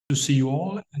to see you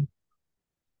all.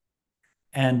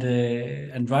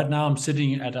 And right now I'm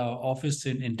sitting at our office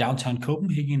in downtown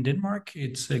Copenhagen, Denmark.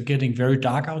 It's getting very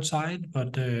dark outside,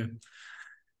 but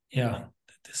yeah,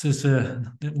 this is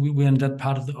we're in that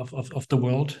part of the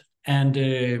world, and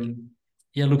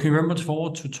yeah, looking very much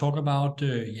forward to talk about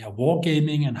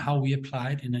wargaming and how we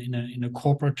apply it in a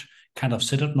corporate kind of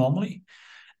setup normally.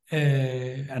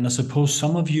 And I suppose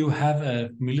some of you have a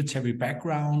military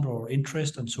background or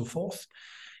interest and so forth.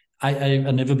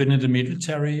 I've never been in the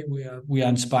military. We are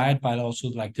inspired by also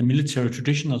like the military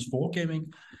tradition of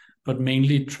wargaming, but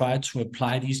mainly try to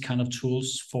apply these kind of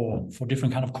tools for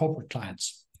different kind of corporate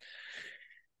clients.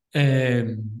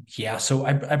 Yeah, so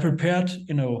I prepared,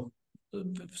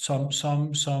 some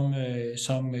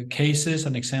cases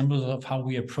and examples of how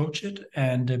we approach it,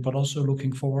 and but also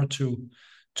looking forward to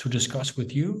discuss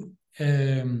with you.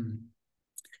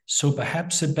 So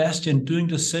perhaps Sebastian, during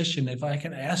the session, if I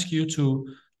can ask you to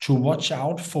watch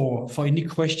out for any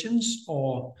questions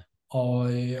or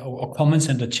comments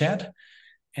in the chat,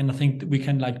 and I think we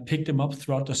can like pick them up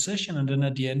throughout the session, and then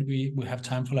at the end we have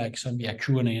time for like some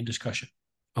Q&A and discussion.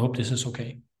 I hope this is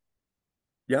okay.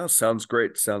 Yeah, sounds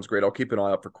great. Sounds great. I'll keep an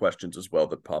eye out for questions as well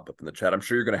that pop up in the chat. I'm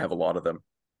sure you're going to have a lot of them.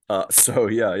 So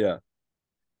yeah.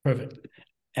 Perfect.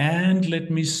 And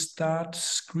let me start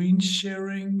screen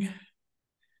sharing.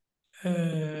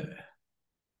 I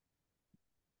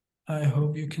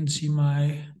hope you can see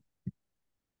my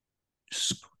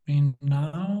screen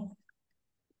now.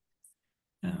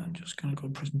 I'm just going to go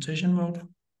presentation mode.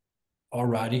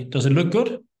 Alrighty. Does it look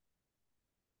good?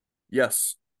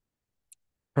 Yes.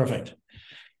 Perfect.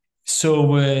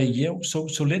 So yeah, so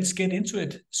let's get into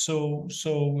it.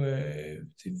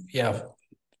 Yeah,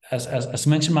 as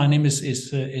mentioned, my name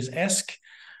is Ask.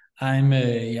 I'm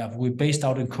we're based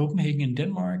out in Copenhagen in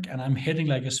Denmark, and I'm heading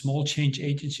like a small change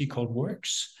agency called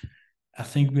Works. I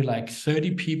think we're like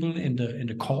 30 people in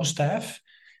the core staff,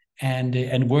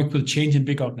 and work with change in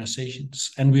big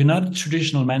organizations. And we're not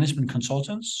traditional management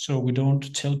consultants, so we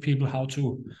don't tell people how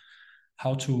to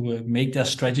make their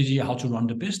strategy, how to run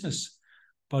the business,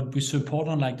 but we support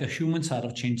on like the human side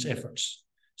of change efforts.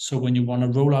 So when you want to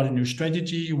roll out a new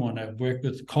strategy, you want to work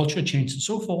with culture change and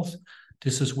so forth,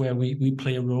 this is where we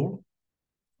play a role.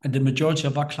 And the majority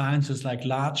of our clients is like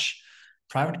large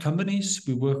private companies.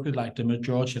 We work with like the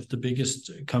majority of the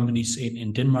biggest companies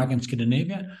in Denmark and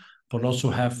Scandinavia, but also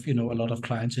have a lot of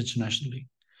clients internationally.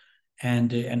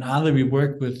 And either we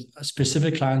work with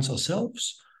specific clients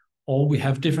ourselves, or we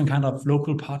have different kind of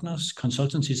local partners,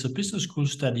 consultancies or business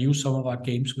schools that use some of our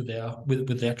games with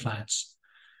their clients.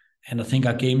 And I think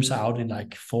our games are out in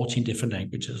like 14 different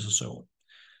languages or so.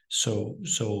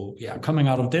 So yeah, coming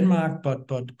out of Denmark,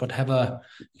 but have a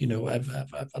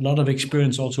lot of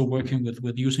experience also working with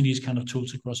using these kind of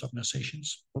tools across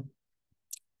organizations.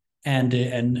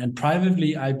 And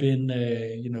privately, I've been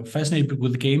fascinated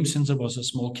with games since I was a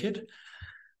small kid.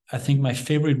 I think my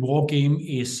favorite war game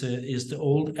is the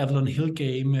old Avalon Hill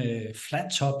game,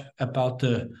 Flat Top, about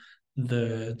the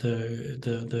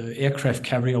aircraft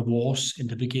carrier wars in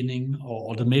the beginning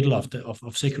or the middle of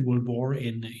Second World War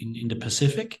in the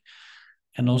Pacific.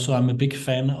 And also I'm a big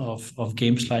fan of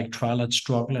games like Twilight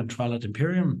Struggle and Twilight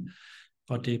Imperium,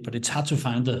 but it's hard to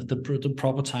find the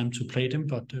proper time to play them,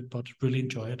 but really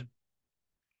enjoy it.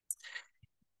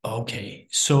 Okay,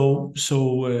 so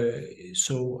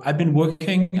I've been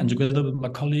working and together with my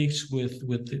colleagues with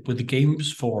the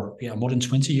games for more than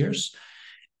 20 years.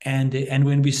 And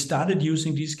when we started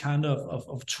using these kind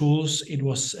of tools, it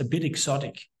was a bit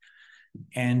exotic,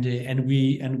 and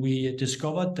we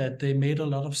discovered that they made a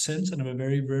lot of sense and were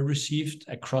very very received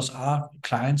across our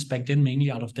clients back then, mainly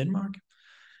out of Denmark.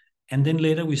 And then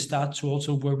later we start to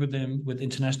also work with them with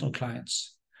international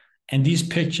clients. And these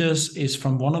pictures is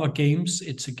from one of our games.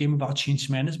 It's a game about change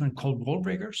management called World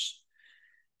Breakers,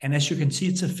 and as you can see,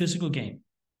 it's a physical game.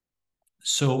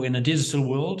 So in a digital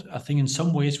world, I think in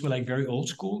some ways we're like very old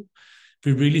school.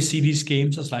 We really see these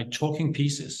games as like talking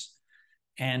pieces,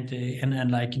 and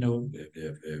like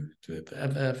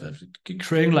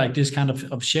creating like this kind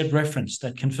of shared reference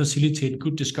that can facilitate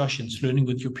good discussions, learning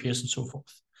with your peers and so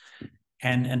forth.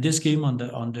 And this game on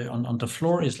the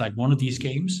floor is like one of these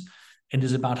games, and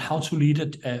is about how to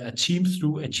lead a team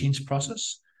through a change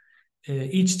process.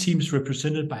 Each team is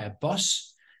represented by a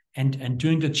boss. And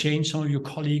during the change, some of your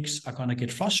colleagues are going to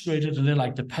get frustrated, and they're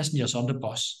like the passengers on the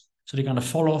bus. So they're going to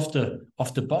fall off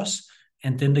the bus,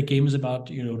 and then the game is about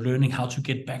learning how to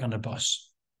get back on the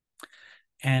bus.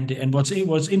 And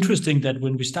what's interesting that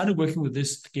when we started working with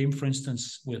this game, for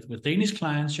instance, with Danish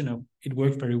clients, it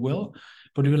worked very well.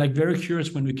 But we were like very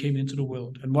curious when we came into the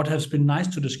world. And what has been nice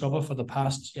to discover for the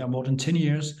past more than 10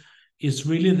 years is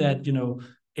really that, you know,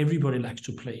 everybody likes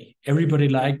to play. Everybody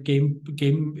like game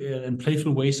and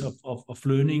playful ways of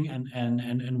learning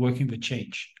and working with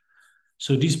change.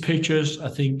 So these pictures, I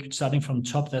think, starting from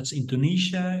top, that's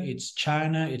Indonesia, it's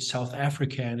China, it's South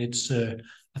Africa, and it's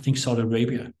I think Saudi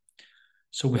Arabia.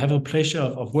 So we have a pleasure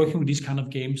of working with these kind of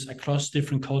games across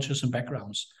different cultures and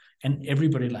backgrounds, and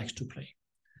everybody likes to play.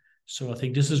 So I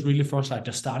think this is really for us like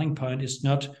the starting point. It's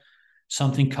not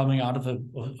something coming out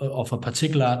of a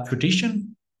particular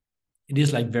tradition. It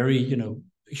is like very, you know,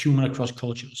 human across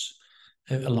cultures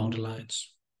along the lines.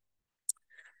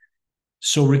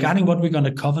 So regarding what we're going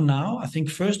to cover now, I think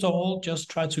first of all,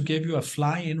 just try to give you a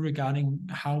fly-in regarding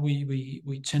how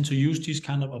we tend to use these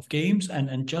kind of games,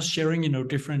 and just sharing, you know,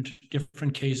 different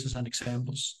cases and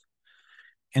examples.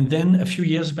 And then a few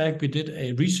years back, we did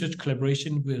a research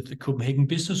collaboration with the Copenhagen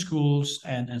Business Schools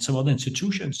and some other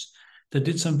institutions that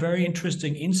did some very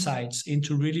interesting insights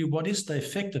into really what is the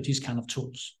effect of these kind of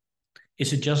tools.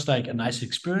 Is it just like a nice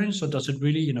experience, or does it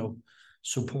really, you know,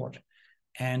 support?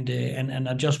 And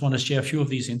I just want to share a few of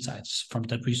these insights from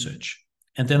that research.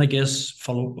 And then I guess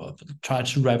try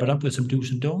to wrap it up with some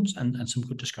do's and don'ts and some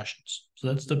good discussions. So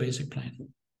that's the basic plan.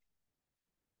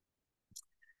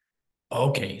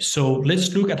 Okay, so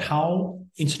let's look at how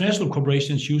international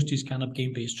corporations use these kind of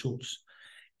game-based tools.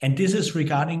 And this is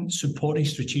regarding supporting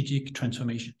strategic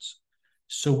transformations.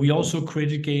 So we also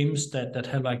created games that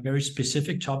have like very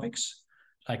specific topics,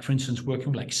 like for instance, working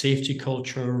with like safety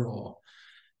culture, or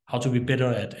how to be better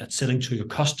at selling to your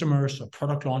customers, or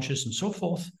product launches and so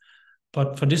forth.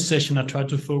 But for this session, I tried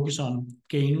to focus on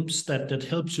games that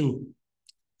help to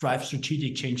drive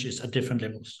strategic changes at different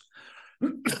levels.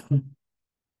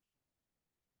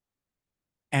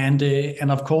 And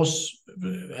of course,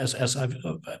 as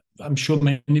I'm sure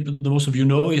most of you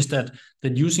know, is that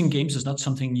using games is not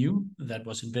something new that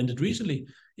was invented recently.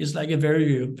 It's like a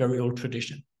very, very old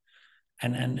tradition.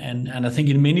 And I think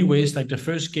in many ways, like the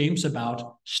first games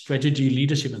about strategy,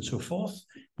 leadership, and so forth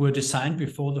were designed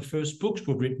before the first books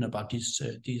were written about these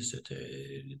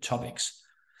topics.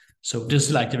 So this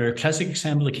is like the very classic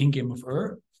example, the King Game of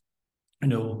Ur, you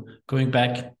know, going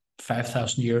back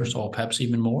 5,000 years or perhaps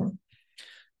even more.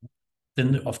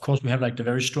 Then, of course, we have like the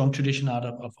very strong tradition out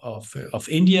of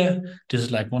India. This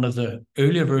is like one of the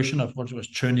earlier version of what was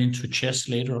turned into chess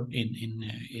later in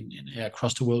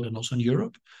across the world and also in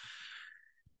Europe.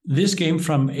 This game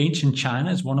from ancient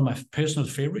China is one of my personal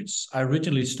favorites. I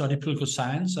originally studied political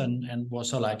science and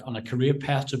was like on a career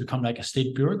path to become like a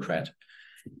state bureaucrat.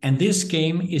 And this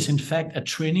game is in fact a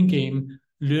training game,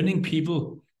 learning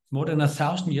people more than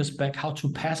 1,000 years back how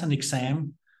to pass an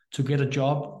exam to get a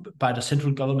job by the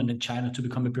central government in China to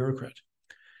become a bureaucrat.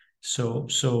 So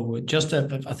just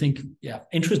I think, yeah,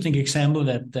 interesting example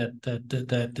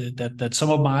that some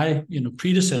of my, you know,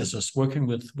 predecessors working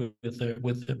with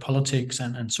the politics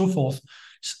and so forth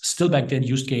still back then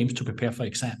used games to prepare for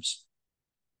exams.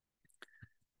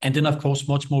 And then, of course,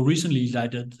 much more recently,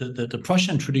 like the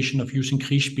Prussian tradition of using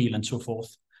Kriegsspiel and so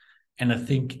forth. And I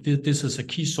think this is a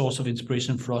key source of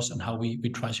inspiration for us and how we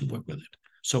try to work with it.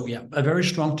 So yeah, a very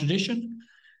strong tradition,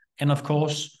 and of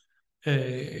course,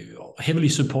 heavily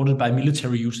supported by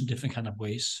military use in different kind of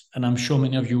ways. And I'm sure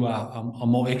many of you are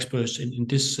more experts in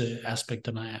this aspect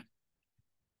than I am.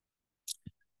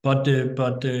 But the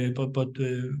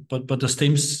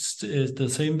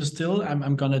same still.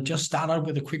 I'm gonna just start out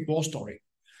with a quick war story.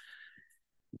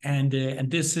 And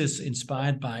this is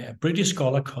inspired by a British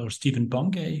scholar called Stephen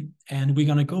Bungay, and we're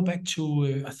gonna go back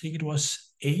to I think it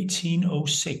was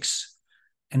 1806.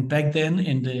 And back then,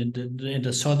 in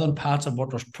the southern parts of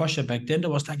what was Prussia back then, there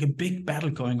was like a big battle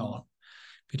going on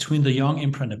between the young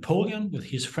Emperor Napoleon with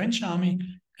his French army,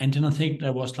 and then I think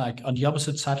there was like on the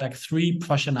opposite side, like 3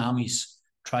 Prussian armies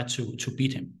tried to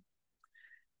beat him.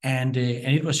 And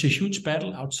it was a huge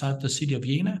battle outside the city of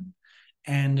Jena,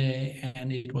 and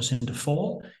it was in the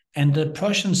fall. And the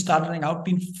Prussians started out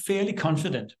being fairly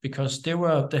confident because they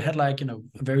had like, you know,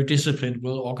 a very disciplined,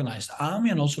 well-organized army,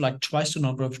 and also like twice the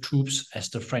number of troops as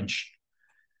the French.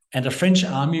 And the French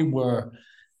army were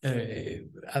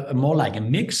more like a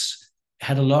mix,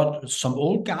 had some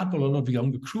old guard, but a lot of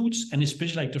young recruits, and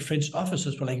especially like the French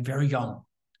officers were like very young,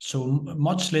 so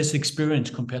much less experience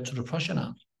compared to the Prussian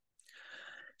army.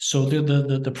 So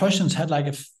the Prussians had like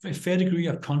a fair degree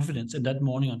of confidence in that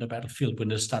morning on the battlefield when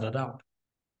they started out.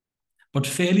 But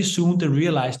fairly soon they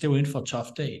realized they were in for a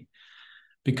tough day,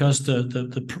 because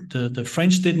the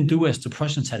French didn't do as the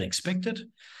Prussians had expected,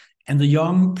 and the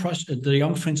young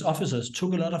French officers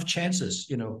took a lot of chances,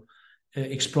 you know,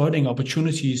 exploiting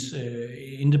opportunities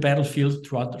in the battlefield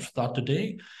throughout the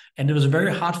day. And it was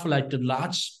very hard for like the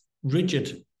large,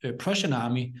 rigid Prussian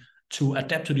army to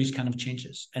adapt to these kind of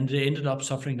changes, and they ended up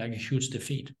suffering like a huge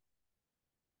defeat.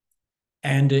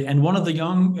 And one of the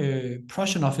young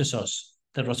Prussian officers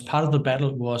that was part of the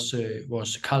battle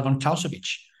was Carl von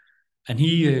Clausewitz, and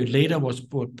he later was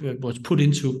put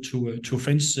into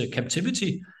French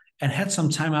captivity, and had some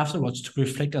time afterwards to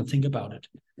reflect and think about it,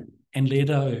 and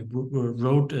later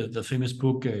wrote the famous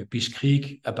book Bis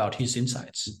Krieg about his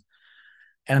insights.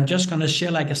 And I'm just going to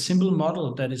share like a simple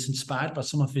model that is inspired by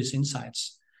some of his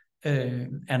insights,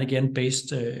 and again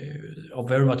based or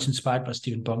very much inspired by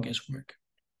Stephen Bunge's work.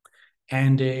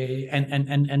 And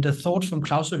the thought from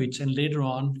Clausewitz, and later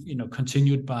on,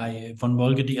 continued by von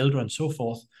Moltke the Elder and so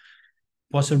forth,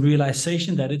 was a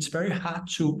realization that it's very hard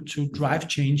to drive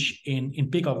change in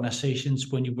big organizations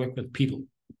when you work with people.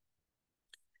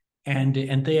 And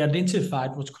they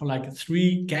identified what's called like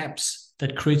 3 gaps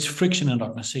that creates friction in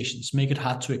organizations, make it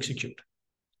hard to execute.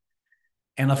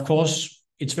 And of course,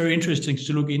 it's very interesting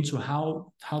to look into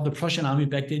how the Prussian army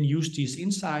back then used these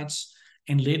insights,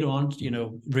 and later on,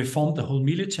 reformed the whole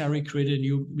military, created a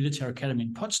new military academy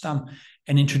in Potsdam,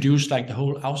 and introduced like the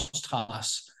whole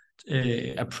Auftrags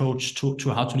approach to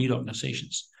how to lead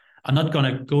organizations. I'm not going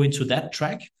to go into that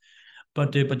track,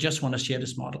 but just want to share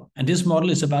this model. And this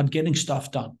model is about getting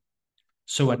stuff done.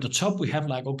 So at the top, we have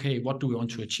like, okay, what do we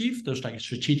want to achieve? There's like a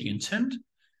strategic intent.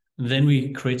 Then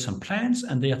we create some plans,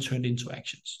 and they are turned into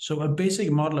actions. So a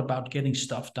basic model about getting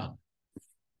stuff done.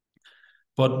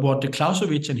 But what the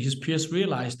Clausewitz and his peers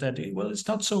realized that, it's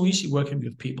not so easy working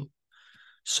with people.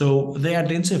 So they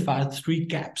identified 3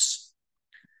 gaps.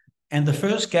 And the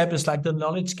first gap is like the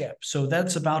knowledge gap. So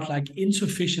that's about like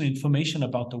insufficient information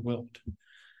about the world.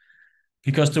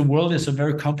 Because the world is a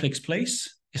very complex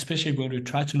place, especially when we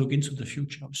try to look into the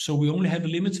future. So we only have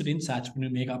limited insights when we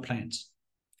make our plans.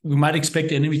 We might expect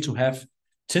the enemy to have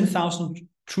 10,000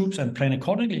 troops and plan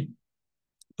accordingly,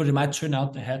 but it might turn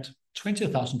out they had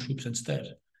 20,000 troops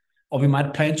instead. Or we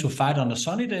might plan to fight on a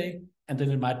sunny day, and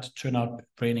then it might turn out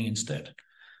raining instead.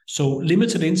 So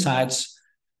limited insights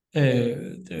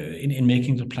in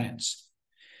making the plans.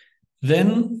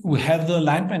 Then we have the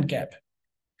alignment gap.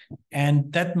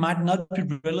 And that might not be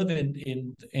relevant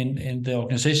in the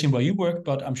organization where you work,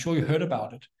 but I'm sure you heard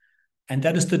about it. And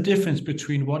that is the difference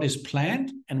between what is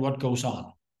planned and what goes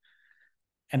on.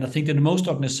 And I think that in most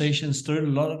organizations, there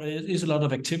is a lot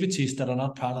of activities that are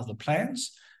not part of the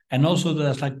plans. And also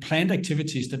there's like planned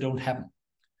activities that don't happen.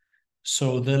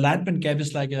 So the alignment gap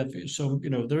is like, there is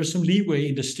some leeway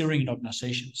in the steering in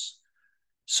organizations.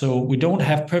 So we don't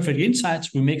have perfect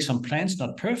insights. We make some plans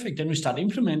not perfect. Then we start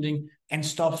implementing, and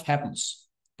stuff happens,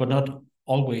 but not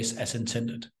always as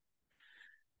intended.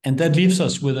 And that leaves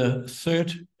us with a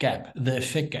third gap, the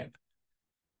effect gap.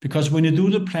 Because when you do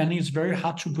the planning, it's very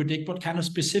hard to predict what kind of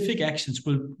specific actions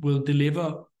will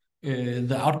deliver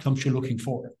the outcomes you're looking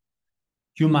for.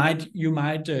 You might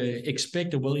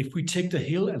expect that, well, if we take the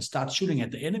hill and start shooting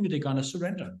at the enemy, they're going to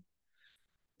surrender.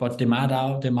 But they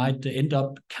might end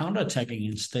up counterattacking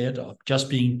instead of just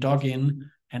being dug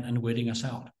in and waiting us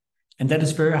out. And that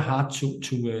is very hard to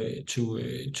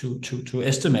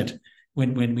estimate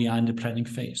when we are in the planning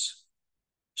phase.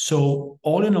 So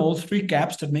all in all, 3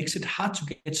 gaps that makes it hard to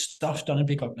get stuff done in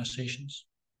big organizations.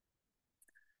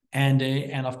 And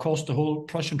of course, the whole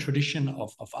Prussian tradition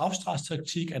of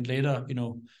Auftragstaktik, and later,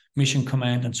 mission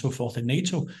command and so forth in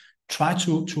NATO, try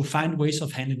to find ways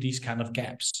of handling these kind of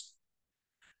gaps.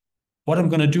 What I'm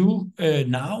going to do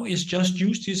now is just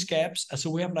use these gaps as a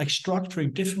way of like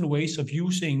structuring different ways of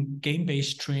using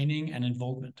game-based training and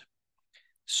involvement.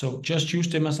 So just use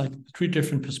them as like 3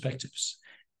 different perspectives.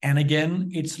 And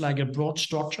again, it's like a broad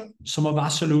structure. Some of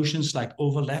our solutions like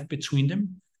overlap between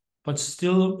them, but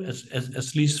still,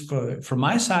 at least from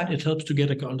my side, it helps to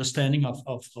get an understanding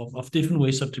of different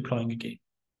ways of deploying a game.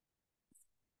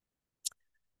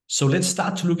 So let's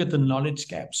start to look at the knowledge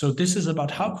gap. So this is about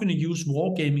how can you use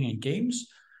wargaming and games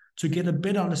to get a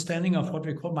better understanding of what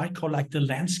we might call like the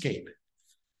landscape.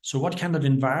 So what kind of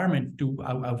environment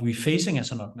are we facing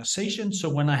as an organization? So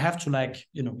when I have to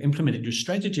implement a new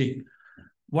strategy,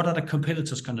 what are the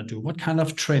competitors going to do? What kind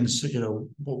of trends,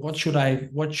 what should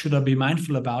I be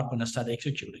mindful about when I start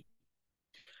executing?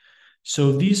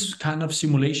 So these kind of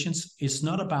simulations is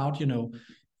not about,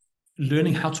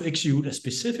 learning how to execute a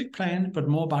specific plan, but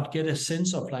more about get a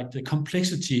sense of like the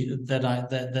complexity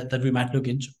that we might look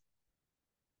into.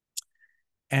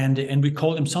 And we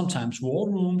call them sometimes war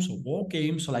rooms or war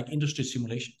games or like industry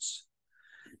simulations.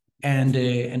 And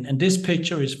this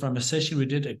picture is from a session we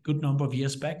did a good number of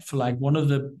years back for like one of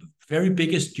the very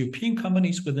biggest European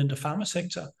companies within the pharma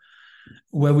sector.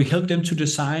 where we help them to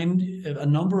design a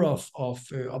number of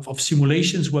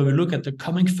simulations where we look at the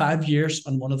coming 5 years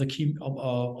on one of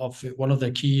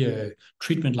the key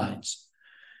treatment lines.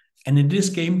 And in this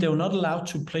game, they were not allowed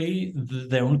to play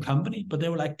their own company, but they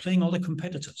were like playing all the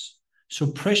competitors.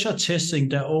 So pressure testing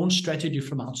their own strategy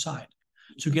from outside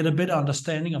to get a better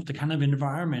understanding of the kind of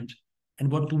environment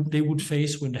and what they would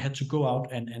face when they had to go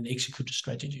out and execute the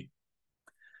strategy.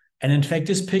 And in fact,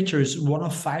 this picture is one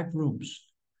of 5 rooms.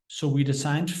 So we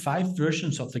designed 5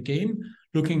 versions of the game,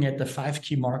 looking at the 5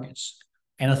 key markets.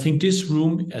 And I think this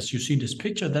room, as you see in this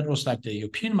picture, that was like the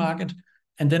European market.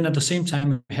 And then at the same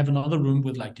time, we have another room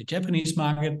with like the Japanese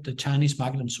market, the Chinese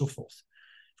market, and so forth.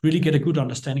 Really get a good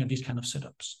understanding of these kind of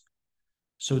setups.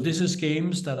 So this is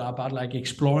games that are about like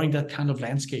exploring that kind of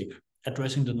landscape,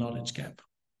 addressing the knowledge gap.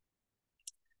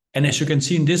 And as you can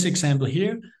see in this example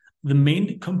here, the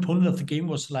main component of the game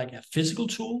was like a physical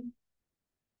tool.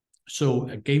 So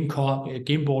a game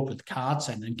board with cards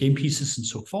and game pieces and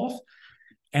so forth.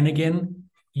 And again,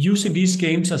 using these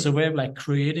games as a way of like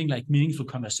creating like meaningful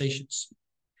conversations.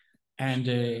 And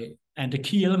the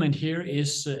key element here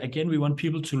is, again, we want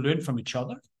people to learn from each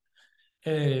other.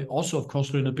 Also, of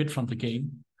course, learn a bit from the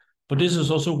game. But this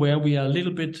is also where we are a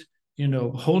little bit,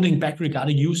 holding back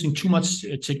regarding using too much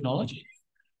technology,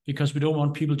 because we don't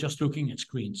want people just looking at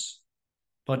screens.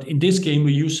 But in this game,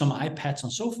 we use some iPads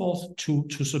and so forth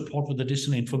to support with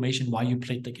additional information while you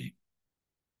played the game.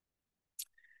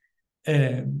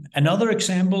 Another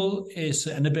example is,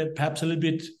 perhaps a little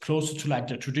bit closer to like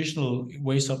the traditional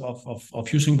ways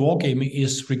of using wargaming,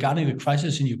 is regarding the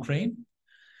crisis in Ukraine.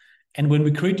 And when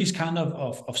we create these kind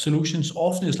of solutions,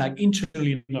 often it's like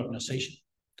internally in an organization.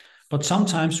 But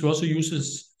sometimes we also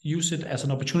use it as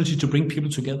an opportunity to bring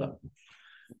people together.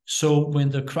 So when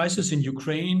the crisis in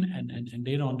Ukraine and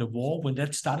later on the war, when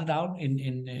that started out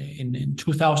in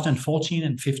 2014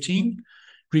 and 15,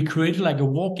 we created like a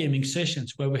wargaming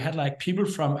sessions where we had like people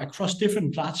from across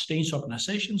different large Danish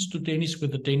organizations together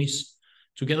with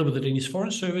the Danish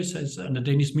Foreign Service and the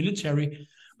Danish military,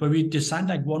 where we designed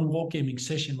like one wargaming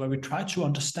session where we tried to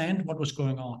understand what was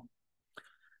going on.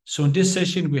 So in this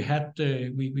session, we had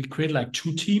we created like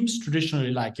 2 teams,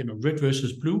 traditionally like red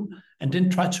versus blue, and then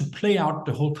try to play out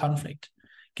the whole conflict,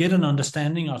 get an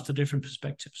understanding of the different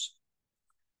perspectives.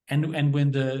 And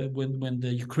when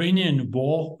the Ukrainian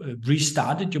war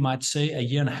restarted, you might say, a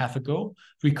year and a half ago,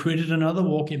 we created another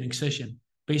wargaming session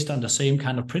based on the same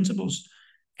kind of principles.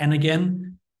 And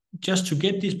again, just to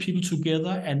get these people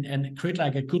together and create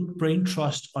like a good brain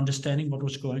trust, understanding what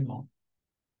was going on.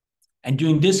 And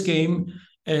during this game,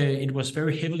 it was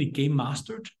very heavily game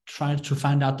mastered, trying to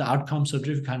find out the outcomes of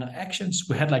different kind of actions.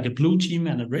 We had like a blue team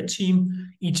and a red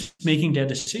team, each making their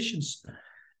decisions.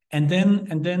 And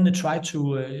then they try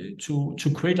to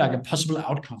create like a possible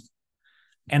outcome.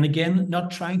 And again,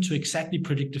 not trying to exactly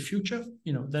predict the future.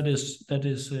 That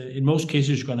is in most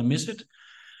cases you're going to miss it.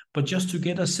 But just to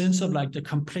get a sense of like the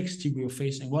complexity we are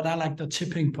facing. What are like the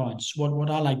tipping points? What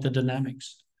are like the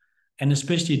dynamics? And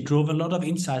especially it drove a lot of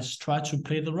insights to try to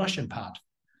play the Russian part.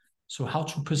 So how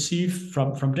to perceive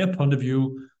from their point of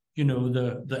view,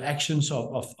 the actions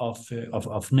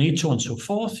of NATO and so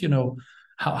forth,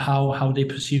 how they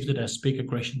perceived it as big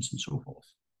aggressions and so forth.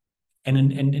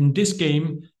 And in this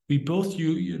game, we both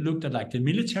you looked at like the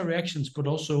military actions, but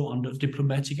also on the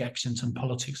diplomatic actions and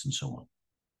politics and so on.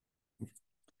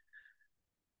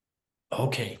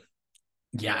 Okay.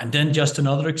 Yeah, and then just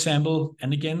another example.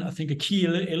 And again, I think a key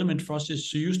element for us is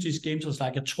to use these games as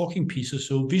like a talking piece.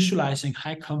 So visualizing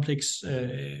high complex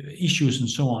issues and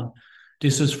so on.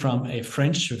 This is from a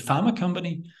French pharma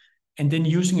company. And then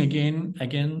using again,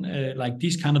 like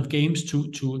these kind of games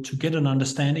to get an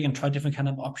understanding and try different kind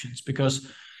of options. Because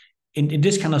in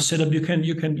this kind of setup, you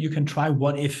can try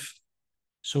what if.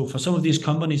 So for some of these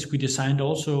companies, we designed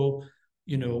also,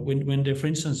 when they, for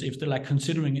instance, if they're like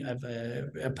considering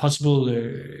a possible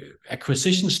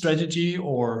acquisition strategy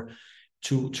or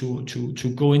to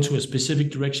go into a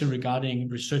specific direction regarding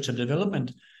research and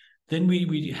development, then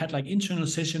we had like internal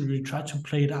session where we tried to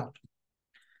play it out.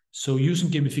 So using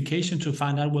gamification to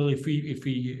find out, well, if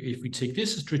we take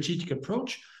this strategic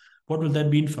approach, what will that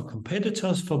mean for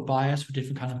competitors, for buyers, for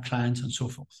different kind of clients, and so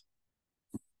forth.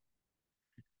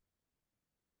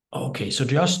 Okay, so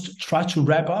just try to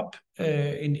wrap up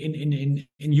in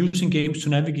using games to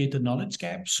navigate the knowledge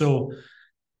gap. So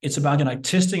it's about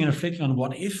testing and reflecting on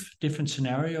what if, different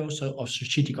scenarios of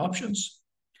strategic options.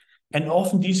 And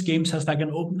often these games has like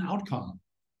an open outcome.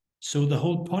 So the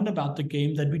whole point about the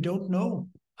game that we don't know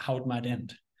how it might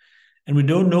end. And we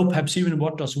don't know perhaps even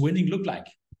what does winning look like.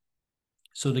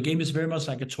 So the game is very much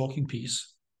like a talking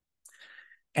piece.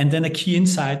 And then a key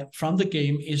insight from the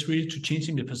game is really to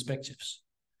changing the perspectives.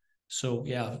 So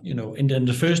yeah, in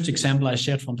the first example I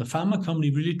shared from the pharma company,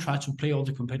 really try to play all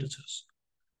the competitors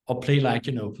or play like,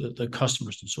 the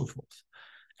customers and so forth.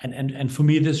 And for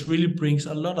me, this really brings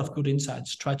a lot of good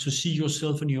insights. Try to see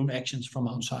yourself and your own actions from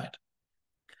outside.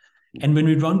 And when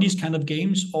we run these kind of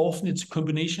games, often it's a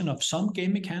combination of some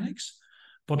game mechanics,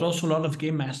 but also a lot of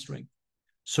game mastering.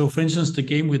 So for instance, the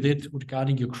game we did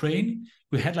regarding Ukraine,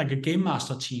 we had like a game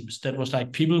master teams that was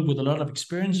like people with a lot of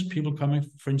experience, people coming,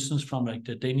 for instance, from like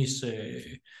the Danish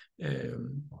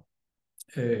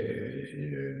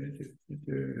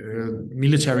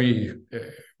military,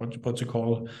 what's it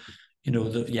called?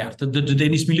 The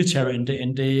Danish military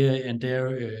and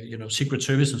their secret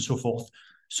service and so forth.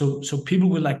 So people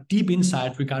with like deep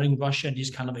insight regarding Russia and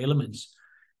these kind of elements.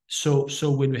 So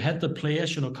when we had the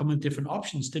players, coming with different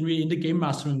options, then we in the game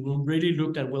mastering room really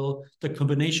looked at, well, the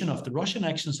combination of the Russian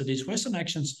actions and these Western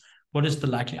actions, what is the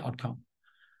likely outcome?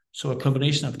 So a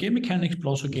combination of game mechanics, but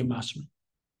also game mastering.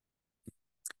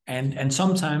 And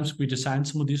sometimes we design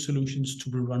some of these solutions to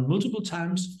be run multiple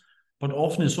times, but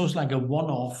often it's also like a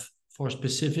one-off for a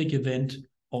specific event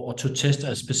or to test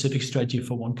a specific strategy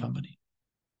for one company.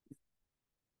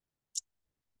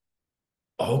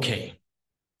 Okay.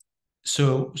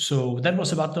 So that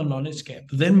was about the knowledge gap.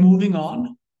 Then moving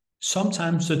on,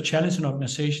 sometimes the challenge in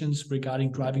organizations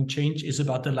regarding driving change is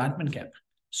about the alignment gap.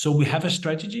 So we have a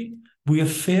strategy. We are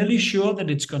fairly sure that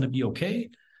it's going to be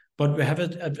okay, but we have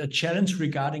a challenge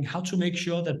regarding how to make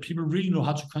sure that people really know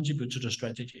how to contribute to the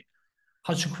strategy,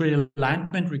 how to create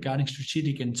alignment regarding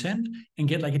strategic intent and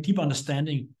get like a deep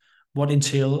understanding what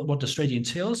the strategy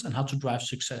entails and how to drive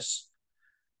success.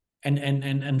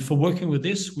 And for working with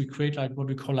this, we create like what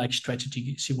we call like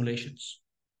strategy simulations.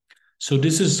 So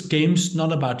this is games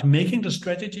not about making the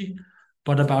strategy,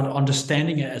 but about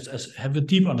understanding it as have a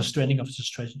deep understanding of the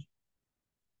strategy.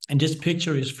 And this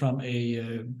picture is from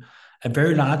a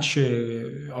very large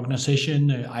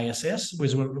organization, ISS,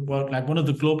 which was like one of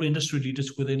the global industry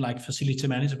leaders within like facility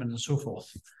management and so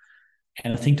forth.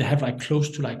 And I think they have like close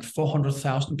to like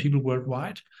 400,000 people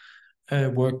worldwide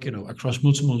work, across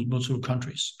multiple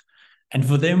countries. And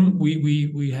for them,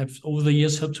 we have over the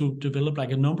years helped to develop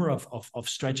like a number of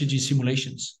strategy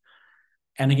simulations.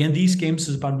 And again, these games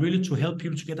is about really to help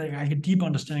people to get like a deep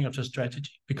understanding of the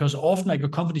strategy, because often like a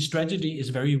company strategy is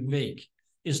very vague.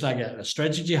 It's like a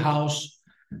strategy house,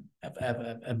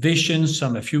 a vision,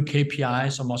 a few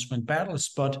KPIs, some must-win battles,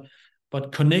 but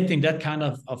connecting that kind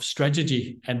of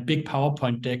strategy and big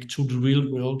PowerPoint deck to the real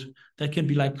world, that can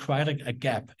be like quite a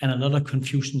gap and a lot of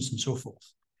confusions and so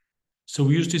forth. So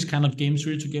we use these kind of games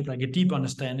really to get like a deep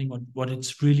understanding of what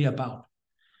it's really about.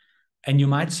 And you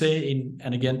might say,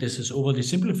 and again, this is overly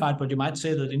simplified, but you might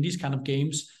say that in these kind of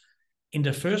games, in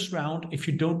the first round, if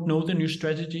you don't know the new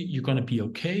strategy, you're going to be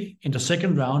okay. In the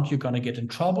second round, you're going to get in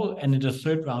trouble. And in the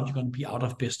third round, you're going to be out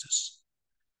of business.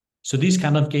 So these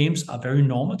kind of games are very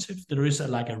normative. There is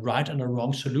like a right and a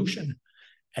wrong solution.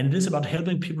 And it is about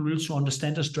helping people really to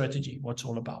understand the strategy, what it's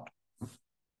all about.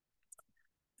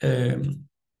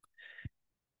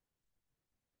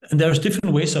 And there's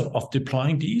different ways of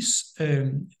deploying these.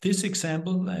 This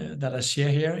example that I share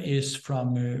here is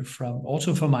from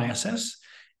ISS,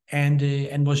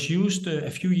 and was used a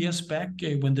few years back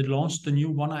when they launched the new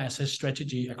One ISS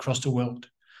strategy across the world.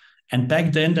 And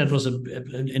back then, that was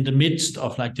in the midst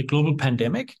of like the global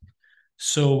pandemic.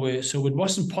 So it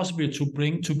wasn't possible to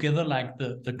bring together like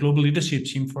the global leadership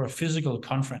team for a physical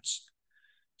conference.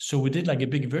 So we did like a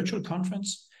big virtual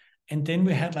conference, and then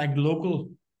we had like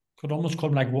local, could almost call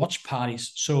them like watch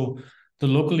parties. So the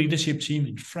local leadership team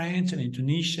in France and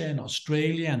Indonesia and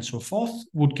Australia and so forth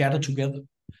would gather together.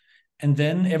 And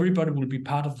then everybody will be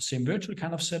part of the same virtual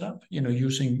kind of setup,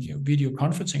 using video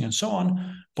conferencing and so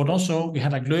on. But also we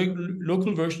had like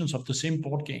local versions of the same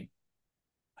board game.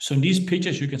 So in these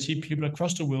pictures, you can see people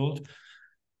across the world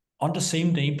on the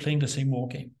same day playing the same war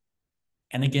game.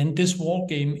 And again, this war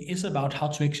game is about how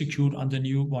to execute on the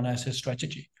new One ISS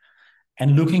strategy,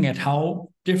 and looking at how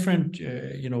different,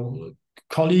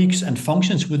 colleagues and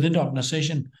functions within the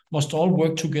organization must all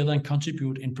work together and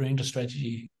contribute in bringing the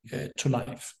strategy to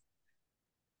life.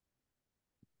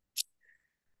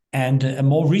 And a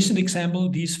more recent example,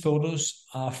 these photos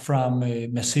are from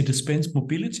Mercedes-Benz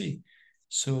Mobility,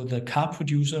 so the car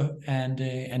producer,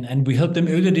 and we helped them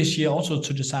earlier this year also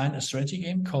to design a strategy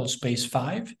game called Space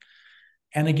 5.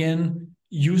 And again,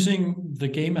 using the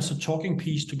game as a talking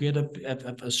piece to get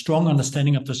a strong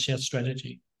understanding of the shared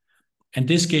strategy. And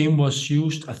this game was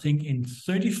used, I think, in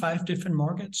 35 different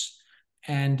markets,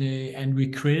 and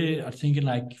we created, I think, in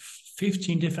like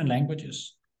 15 different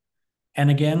languages. And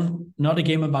again, not a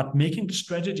game about making the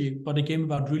strategy, but a game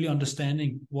about really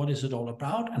understanding what is it all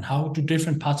about and how do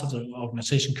different parts of the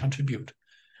organization contribute.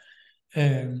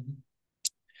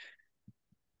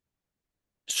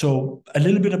 So a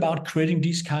little bit about creating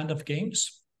these kind of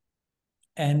games.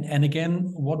 And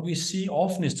again, what we see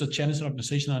often is the challenge in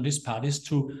organization on this part is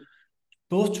to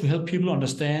both to help people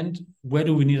understand where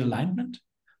do we need alignment,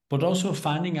 but also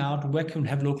finding out where can we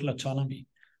have local autonomy.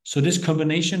 So this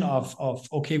combination of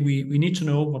okay, we need to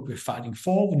know what we're fighting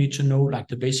for. We need to know like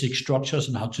the basic structures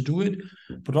and how to do it,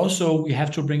 but also we have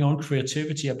to bring on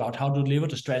creativity about how to deliver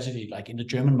the strategy, like in the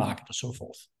German market or so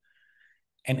forth.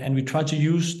 And we try to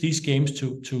use these games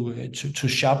to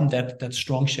sharpen that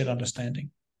strong shared understanding.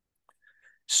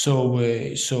 So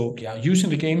yeah,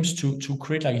 using the games to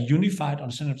create like a unified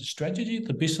understanding of the strategy,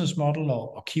 the business model,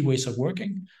 or key ways of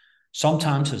working.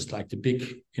 Sometimes it's like the big,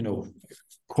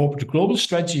 corporate global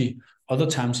strategy. Other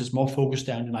times it's more focused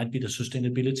down. It might be the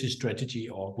sustainability strategy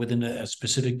or within a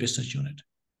specific business unit.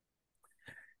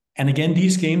 And again,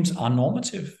 these games are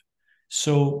normative.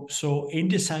 So in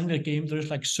designing the game, there's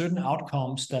like certain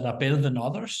outcomes that are better than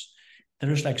others.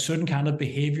 There is like certain kind of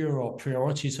behavior or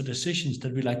priorities or decisions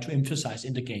that we like to emphasize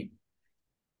in the game.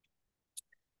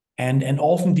 And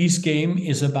often this game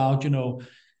is about,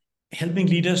 helping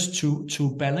leaders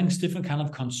to balance different kind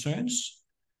of concerns.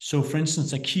 So for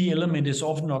instance, a key element is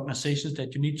often organizations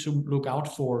that you need to look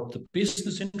out for the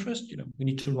business interest. We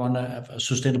need to run a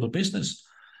sustainable business,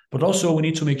 but also we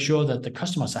need to make sure that the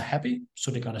customers are happy,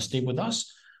 so they're going to stay with us.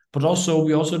 But also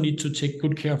we also need to take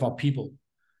good care of our people.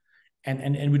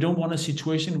 And we don't want a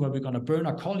situation where we're going to burn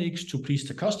our colleagues to please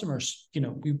the customers.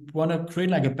 We want to create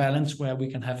like a balance where we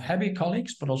can have happy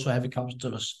colleagues, but also happy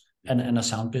customers and a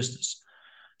sound business.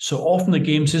 So often the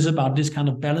games is about this kind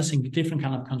of balancing different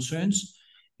kind of concerns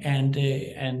and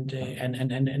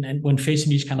when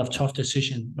facing these kind of tough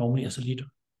decisions, normally as a leader.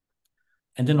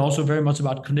 And then also very much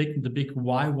about connecting the big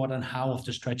why, what, and how of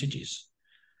the strategies.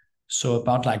 So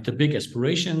about like the big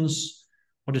aspirations,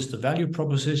 what is the value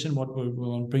proposition, what we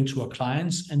want to bring to our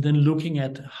clients, and then looking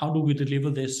at how do we deliver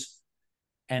this,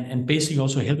 and basically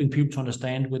also helping people to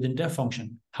understand within their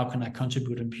function, how can I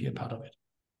contribute and be a part of it.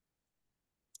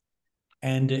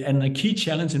 And a key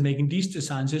challenge in making these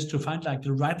designs is to find like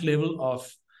the right level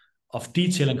of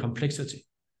detail and complexity,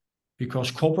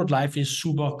 because corporate life is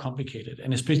super complicated,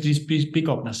 and especially these big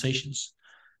organizations.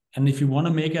 And if you want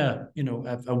to make a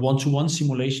one-to-one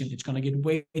simulation, it's going to get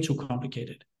way too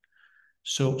complicated.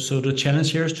 So the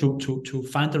challenge here is to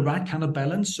find the right kind of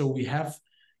balance. So we have,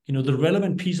 the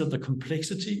relevant piece of the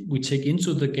complexity we take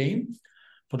into the game,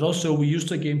 but also we use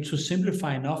the game to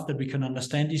simplify enough that we can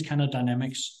understand these kind of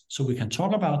dynamics. So we can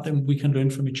talk about them, we can learn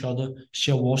from each other,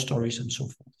 share war stories, and so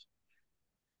forth.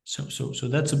 So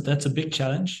that's a big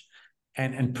challenge.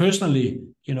 And personally,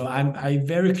 I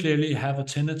very clearly have a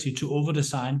tendency to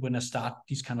over-design when I start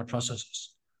these kind of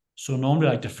processes. So normally,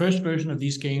 like the first version of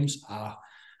these games are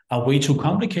way too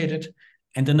complicated,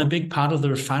 and then a big part of the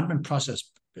refinement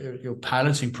process,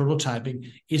 piloting,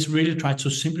 prototyping, is really try to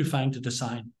simplifying the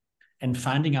design and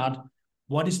finding out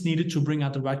what is needed to bring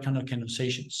out the right kind of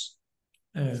conversations,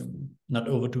 not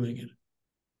overdoing it.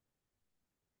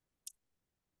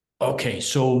 Okay,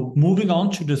 so moving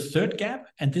on to the third gap,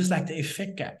 and this is like the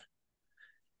effect gap.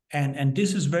 And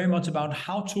this is very much about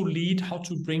how to lead, how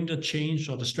to bring the change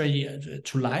or the strategy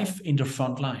to life in the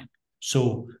front line.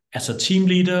 So as a team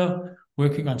leader,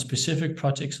 working on specific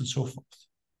projects and so forth.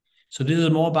 So this is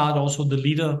more about also the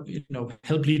leader,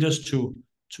 help leaders to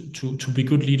be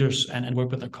good leaders and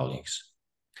work with their colleagues.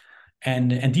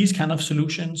 And these kind of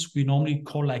solutions we normally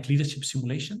call like leadership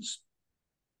simulations.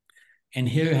 And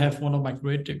here you have one of my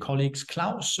great colleagues,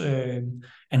 Klaus, and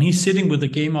he's sitting with a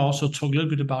game I also talked a little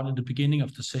bit about at the beginning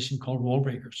of the session called Wall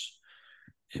Breakers.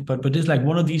 But it's like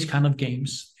one of these kind of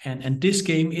games, and this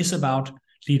game is about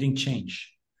leading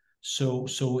change. So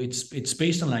it's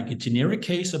based on like a generic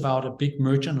case about a big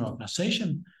merger in an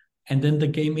organization, and then the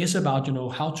game is about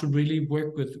how to really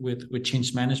work with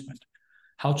change management,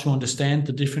 how to understand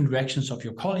the different reactions of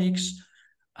your colleagues,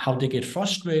 how they get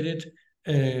frustrated.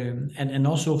 And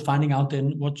also finding out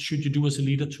then what should you do as a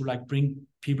leader to like bring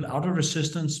people out of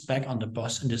resistance back on the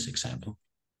bus in this example.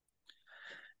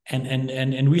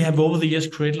 And we have over the years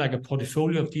created like a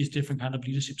portfolio of these different kind of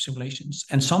leadership simulations.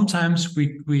 And sometimes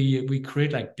we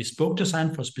create like bespoke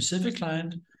design for a specific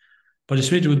client, but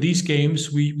especially with these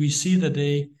games, we see that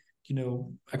they,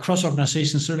 across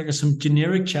organizations, there are like some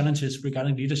generic challenges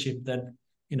regarding leadership that,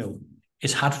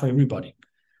 is hard for everybody.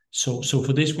 So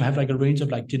for this, we have like a range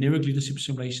of like generic leadership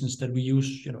simulations that we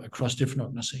use, across different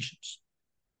organizations.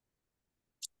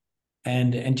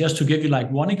 And just to give you like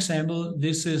one example,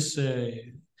 this is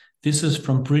This is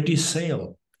from British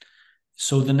Sail.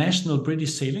 So the national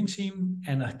British sailing team,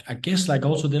 and I guess like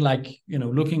also they're like,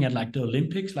 looking at like the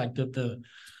Olympics, like the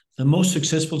most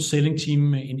successful sailing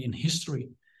team in history.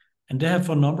 And they have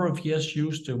for a number of years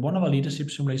used one of our leadership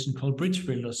simulations called Bridge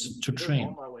Builders to train.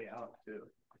 On my way out too.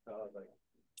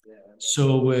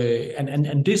 So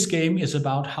and this game is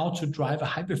about how to drive a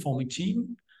high performing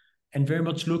team, and very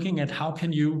much looking at how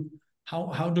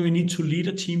do you need to lead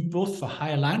a team both for high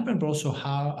alignment but also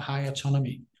high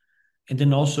autonomy. And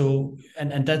then also,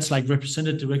 and that's like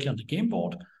represented directly on the game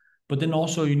board, but then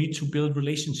also you need to build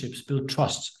relationships, build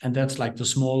trust. And that's like the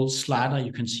small slider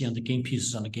you can see on the game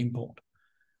pieces on the game board.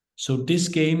 So this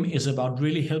game is about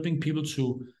really helping people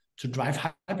to drive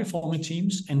high performing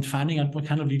teams and finding out what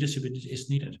kind of leadership is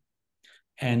needed.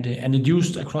 And it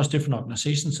used across different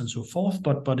organizations and so forth.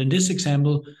 But in this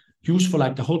example, used for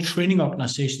like the whole training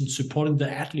organization supporting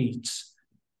the athletes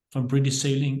from British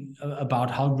Sailing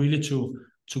about how really to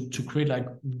create like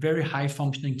very high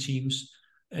functioning teams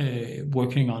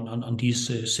working on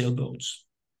these sailboats.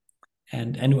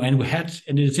 And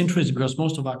it's interesting because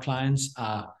most of our clients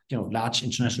are large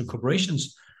international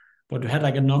corporations, but we had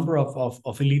like a number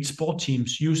of elite sport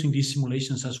teams using these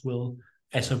simulations as well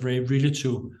as a way really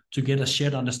to get a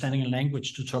shared understanding and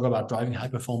language to talk about driving high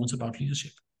performance, about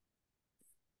leadership.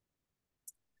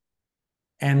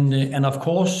 And of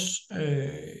course,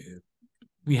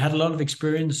 we had a lot of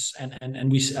experience, and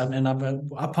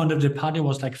our point of the party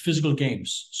was like physical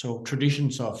games, so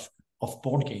traditions of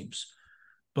board games.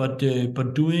 But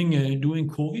during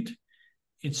COVID,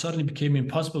 it suddenly became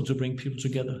impossible to bring people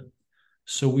together.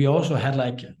 So we also had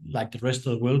like the rest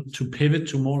of the world to pivot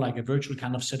to more like a virtual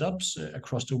kind of setups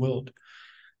across the world.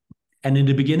 And in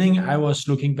the beginning, I was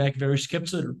looking back very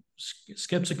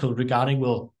skeptical regarding,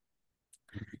 well,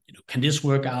 can this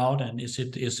work out? And is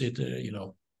it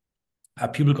are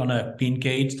people gonna be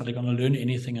engaged? Are they gonna learn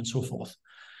anything and so forth?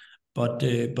 But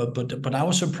I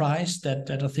was surprised that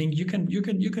I think you can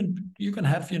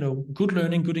have good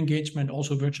learning, good engagement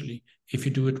also virtually if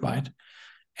you do it right.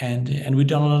 And we've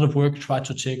done a lot of work, try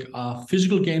to take our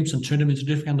physical games and turn them into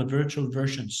different kind of virtual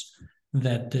versions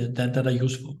that are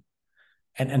useful.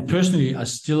 And personally, I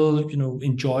still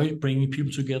enjoy bringing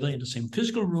people together in the same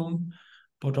physical room,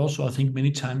 but also I think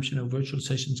many times virtual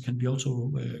sessions can be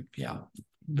also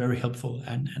very helpful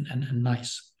and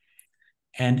nice.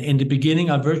 And in the beginning,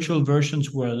 our virtual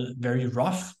versions were very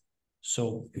rough.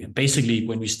 So basically,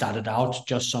 when we started out,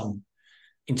 just some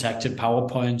interactive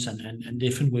PowerPoints and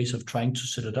different ways of trying to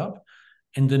set it up.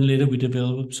 And then later we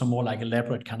developed some more like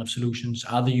elaborate kind of solutions,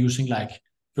 either using like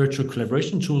virtual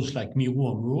collaboration tools like Miro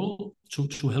or Mural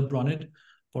to help run it,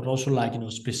 but also like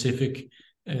specific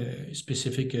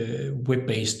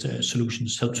web-based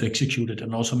solutions help to execute it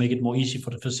and also make it more easy for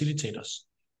the facilitators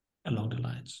along the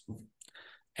lines.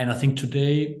 And I think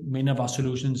today many of our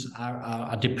solutions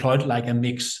are deployed like a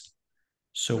mix.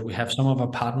 So we have some of our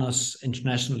partners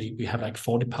internationally. We have like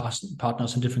 40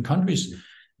 partners in different countries.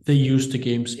 They use the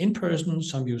games in person,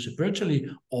 some use it virtually,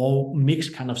 or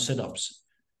mixed kind of setups.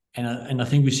 And I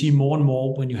think we see more and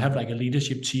more when you have like a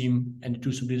leadership team and you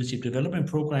do some leadership development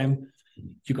program,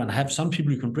 you're going to have some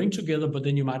people you can bring together, but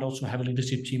then you might also have a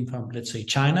leadership team from, let's say,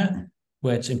 China,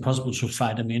 where it's impossible to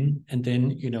fly them in. And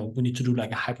then, we need to do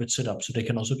like a hybrid setup so they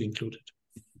can also be included.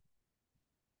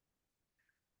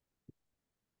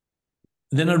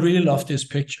 Then I really love this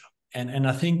picture. And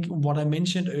I think what I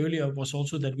mentioned earlier was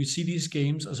also that we see these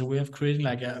games as a way of creating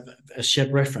like a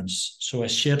shared reference. So a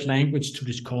shared language to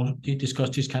discuss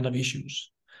these kind of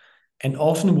issues. And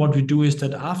often what we do is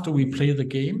that after we play the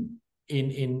game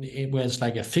in where it's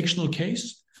like a fictional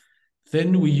case,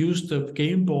 then we use the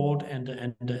game board and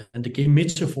the game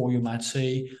metaphor, you might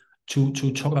say, to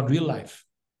talk about real life.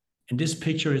 And this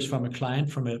picture is from a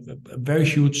client from a very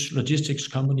huge logistics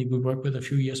company we worked with a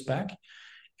few years back.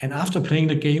 And after playing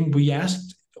the game, we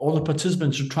asked all the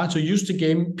participants to try to use the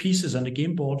game pieces on the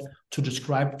game board to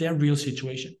describe their real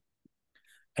situation.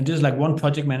 And this is like one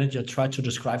project manager tried to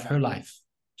describe her life.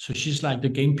 So she's like the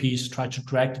game piece, tried to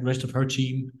drag the rest of her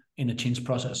team in a change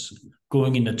process,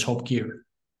 going in the top gear.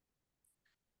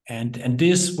 And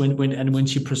this, when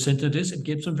she presented this, it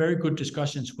gave some very good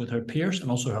discussions with her peers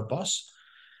and also her boss.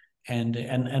 And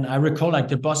I recall like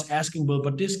the boss asking, well,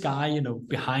 but this guy,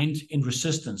 behind in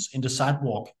resistance in the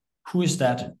sidewalk, who is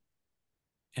that?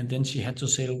 And then she had to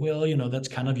say, well, that's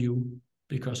kind of you,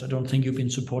 because I don't think you've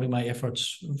been supporting my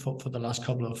efforts for the last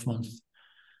couple of months.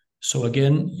 So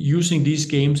again, using these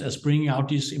games as bringing out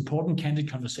these important candid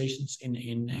conversations in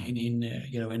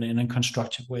a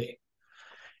constructive way.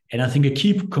 And I think a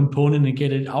key component in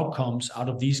getting outcomes out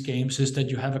of these games is that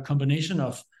you have a combination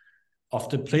of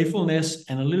the playfulness,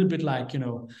 and a little bit like,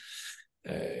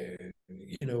 the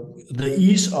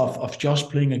ease of just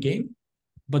playing a game.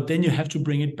 But then you have to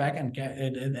bring it back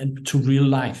and to real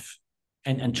life,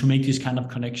 and to make these kind of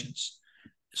connections.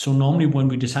 So normally when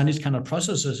we design these kind of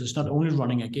processes, it's not only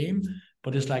running a game,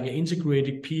 but it's like an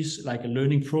integrated piece, like a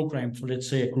learning program for, let's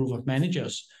say, a group of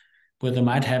managers, where they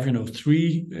might have,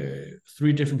 three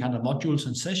different kind of modules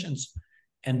and sessions.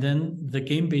 And then the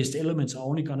game-based elements are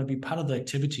only going to be part of the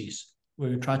activities, where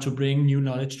we try to bring new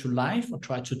knowledge to life or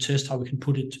try to test how we can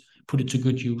put it to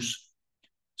good use.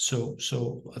 So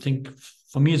I think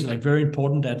for me, it's like very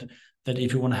important that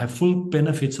if you want to have full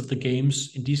benefits of the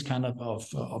games in these kind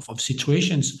of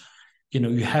situations,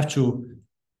 you have to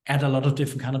add a lot of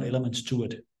different kind of elements to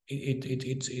it.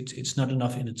 It's not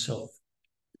enough in itself.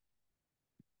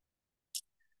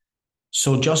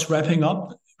 So just wrapping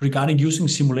up regarding using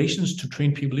simulations to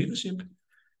train people leadership.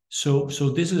 So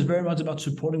this is very much about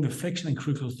supporting reflection and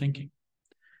critical thinking.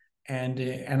 And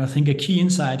I think a key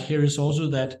insight here is also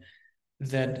that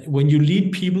when you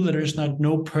lead people, there is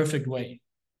no perfect way,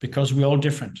 because we're all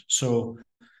different. So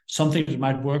something that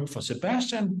might work for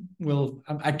Sebastian, well,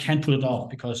 I can't pull it off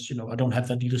because, I don't have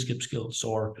that leadership skills.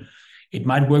 Or it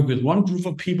might work with one group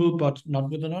of people, but not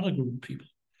with another group of people.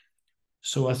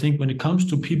 So I think when it comes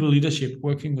to people leadership,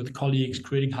 working with colleagues,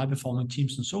 creating high-performing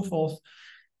teams and so forth,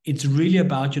 it's really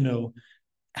about,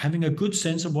 having a good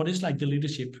sense of what is like the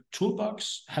leadership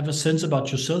toolbox, have a sense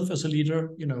about yourself as a leader,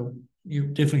 you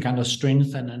different kind of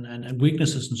strengths and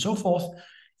weaknesses and so forth,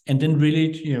 and then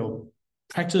really,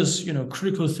 practice,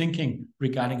 critical thinking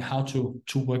regarding how to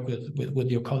work with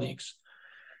your colleagues.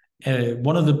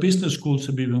 One of the business schools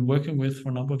that we've been working with for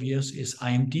a number of years is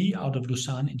IMD out of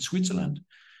Lausanne in Switzerland.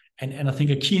 And I think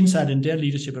a key insight in their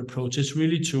leadership approach is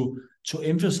really to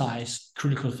emphasize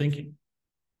critical thinking.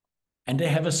 And they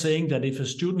have a saying that if a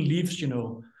student leaves,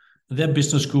 their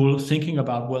business school thinking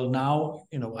about, well, now,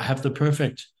 I have the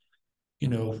perfect,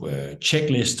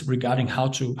 checklist regarding how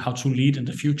to lead in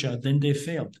the future, then they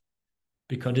failed.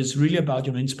 Because it's really about,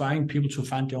 inspiring people to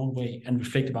find their own way and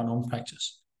reflect about their own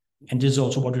practice. And this is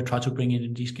also what we try to bring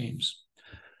in these games.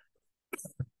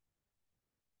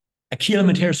 A key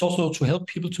element here is also to help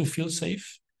people to feel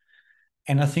safe.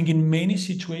 And I think in many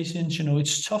situations,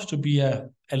 it's tough to be a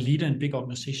leader in big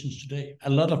organizations today. A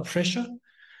lot of pressure,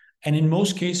 and in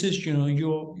most cases, you're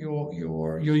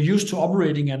used to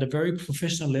operating at a very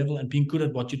professional level and being good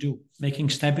at what you do, making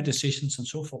snappy decisions and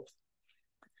so forth.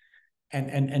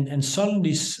 And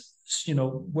suddenly,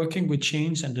 working with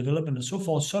change and development and so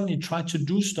forth, suddenly try to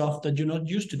do stuff that you're not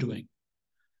used to doing.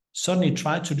 Suddenly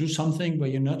try to do something where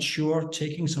you're not sure,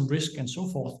 taking some risk and so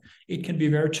forth. It can be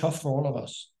very tough for all of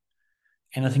us.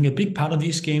 And I think a big part of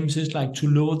these games is like to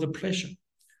lower the pressure.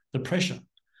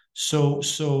 So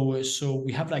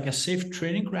we have like a safe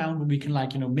training ground where we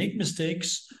can make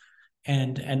mistakes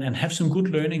and have some good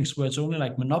learnings, where it's only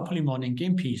like monopoly money and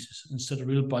game pieces instead of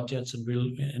real budgets and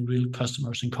real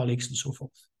customers and colleagues and so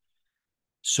forth.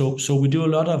 So we do a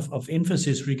lot of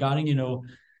emphasis regarding,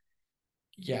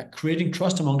 creating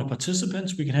trust among the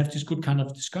participants. We can have these good kind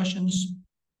of discussions,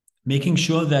 making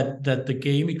sure that the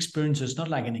game experience is not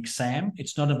like an exam.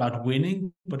 It's not about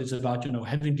winning, but it's about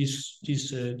having these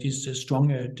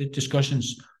strong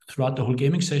discussions throughout the whole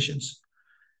gaming sessions,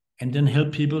 and then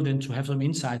help people then to have some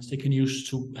insights they can use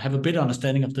to have a better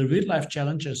understanding of the real life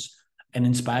challenges and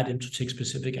inspire them to take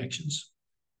specific actions.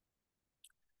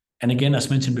 And again, as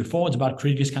mentioned before, it's about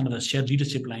creating this kind of a shared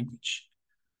leadership language.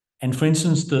 And for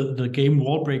instance, the game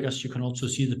Wall Breakers, you can also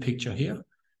see the picture here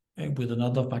with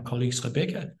another of my colleagues,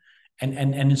 Rebecca.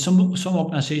 And in some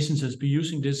organizations has been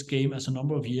using this game as a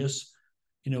number of years.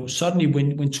 Suddenly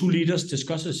when two leaders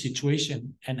discuss a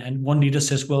situation and one leader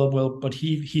says, well, but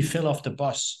he fell off the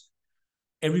bus,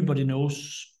 everybody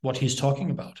knows what he's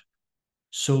talking about.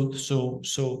 So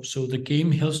the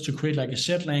game helps to create like a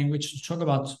shared language to talk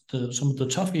about some of the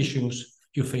tough issues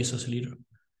you face as a leader.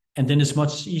 And then it's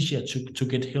much easier to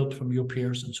get help from your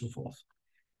peers and so forth.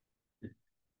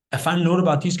 A final note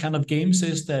about these kind of games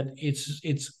is that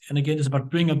it's about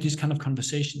bringing up these kind of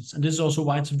conversations. And this is also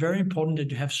why it's very important that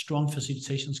you have strong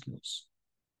facilitation skills,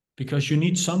 because you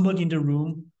need somebody in the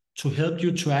room to help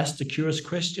you to ask the curious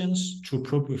questions, to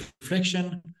probe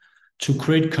reflection, to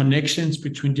create connections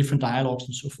between different dialogues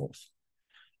and so forth.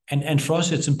 And for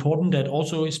us, it's important that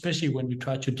also, especially when we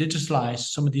try to digitalize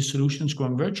some of these solutions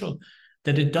going virtual,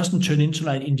 that it doesn't turn into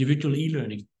like individual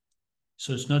e-learning.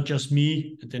 So it's not just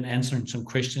me then answering some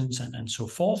questions and so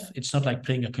forth. It's not like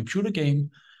playing a computer game,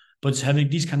 but it's having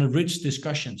these kind of rich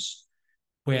discussions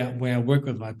where I work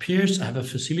with my peers. I have a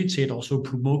facilitator also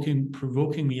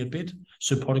provoking me a bit,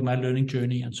 supporting my learning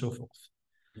journey and so forth.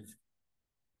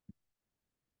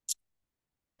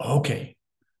 Okay.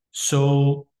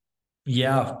 So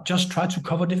yeah, just try to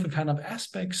cover different kind of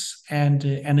aspects, and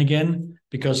again,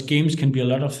 because games can be a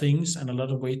lot of things and a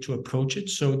lot of way to approach it.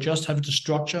 So just have the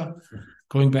structure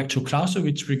going back to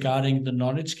Clausewitz regarding the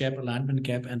knowledge gap, alignment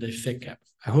gap, and the effect gap.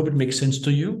 I hope it makes sense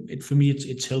to you. For me,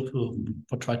 it's helpful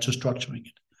for try to structuring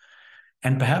it.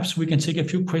 And perhaps we can take a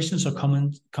few questions or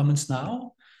comments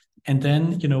now, and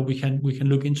then we can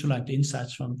look into like the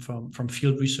insights from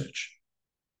field research.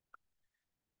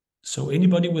 So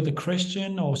anybody with a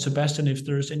question, or Sebastian, if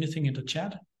there's anything in the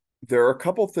chat? There are a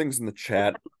couple of things in the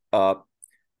chat.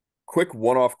 Quick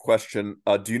one-off question.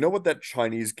 Do you know what that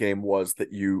Chinese game was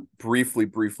that you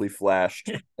briefly flashed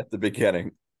at the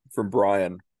beginning from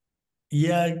Brian?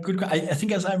 Yeah, good. I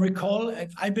think, as I recall,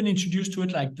 I've been introduced to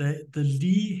it like the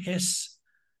Lee Hess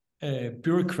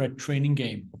bureaucrat training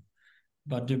game,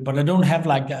 but I don't have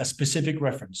like a specific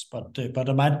reference. But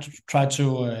I might try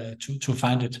to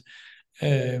find it.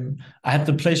 I had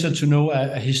the pleasure to know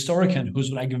a historian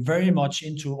who's like very much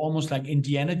into almost like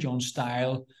Indiana Jones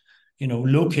style,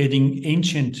 locating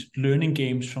ancient learning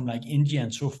games from like India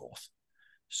and so forth.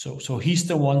 So he's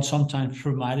the one sometimes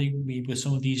providing me with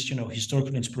some of these,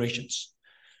 historical inspirations.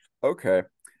 Okay.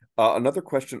 Another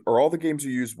question, are all the games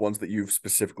you use ones that you've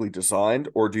specifically designed,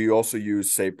 or do you also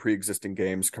use, say, pre-existing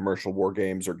games, commercial war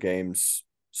games, or games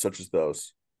such as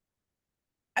those?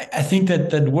 I think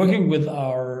that working with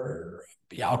our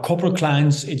corporate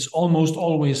clients, it's almost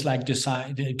always like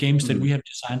design the games that we have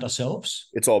designed ourselves.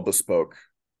 It's all bespoke.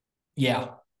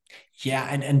 Yeah. Yeah,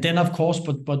 and then of course,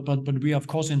 but we are of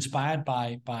course inspired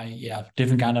by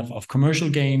different kind of commercial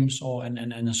games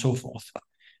and so forth.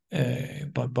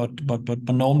 But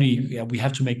normally, we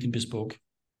have to make them bespoke.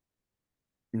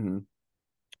 Mm-hmm.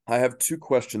 I have two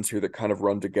questions here that kind of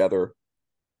run together.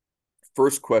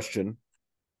 First question,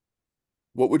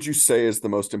 what would you say is the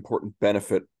most important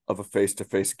benefit of a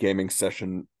face-to-face gaming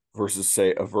session versus,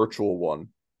 say, a virtual one?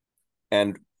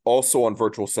 And also on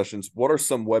virtual sessions, what are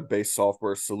some web-based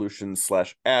software solutions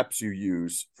 / apps you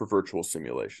use for virtual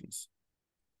simulations?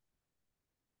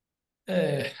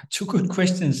 Two good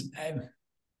questions.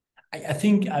 I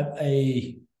think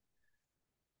I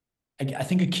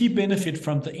think a key benefit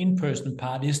from the in-person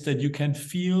part is that you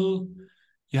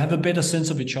have a better sense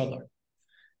of each other.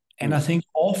 And I think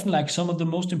often, like some of the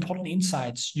most important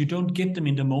insights, you don't get them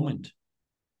in the moment.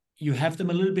 You have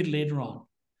them a little bit later on.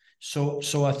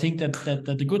 So I think that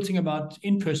the good thing about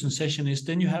in-person session is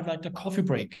then you have like the coffee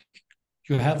break,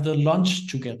 you have the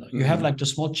lunch together, you have like the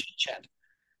small chit chat.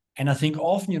 And I think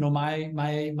often,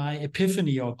 my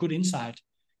epiphany or good insight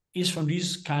is from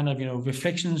these kind of,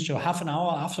 reflections, half an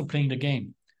hour after playing the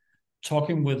game,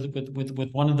 talking with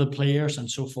one of the players and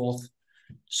so forth.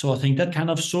 So I think that kind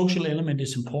of social element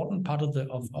is important part of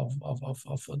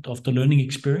the learning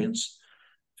experience.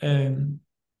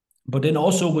 But then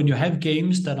also when you have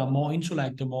games that are more into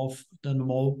like the more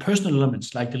personal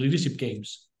elements, like the leadership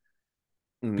games,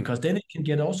 because then it can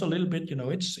get also a little bit,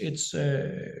 it's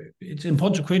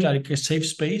important to create like a safe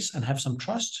space and have some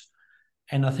trust.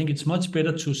 And I think it's much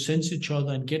better to sense each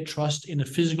other and get trust in a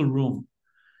physical room.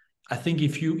 I think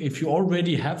if you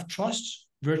already have trust,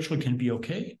 virtual can be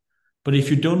okay. But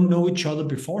if you don't know each other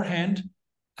beforehand,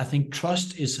 I think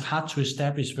trust is hard to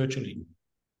establish virtually.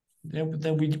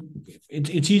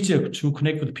 It's easier to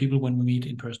connect with people when we meet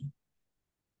in person.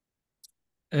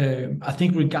 I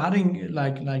think regarding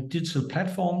like digital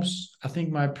platforms, I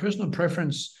think my personal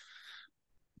preference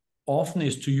often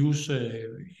is to use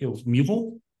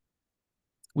Miro,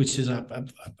 which is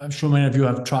I'm sure many of you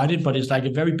have tried it, but it's like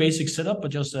a very basic setup,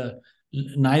 but just a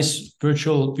nice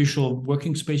virtual visual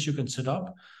working space you can set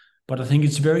up. But I think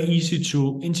it's very easy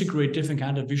to integrate different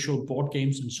kind of visual board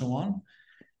games and so on.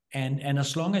 And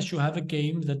as long as you have a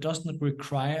game that doesn't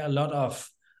require a lot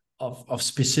of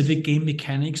specific game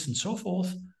mechanics and so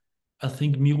forth, I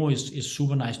think Miro is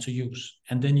super nice to use.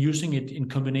 And then using it in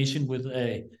combination with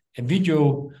a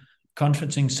video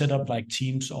conferencing setup like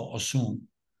Teams or Zoom.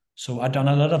 So I've done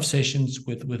a lot of sessions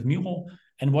with Miro.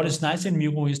 And what is nice in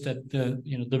Miro is that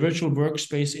the virtual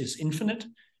workspace is infinite.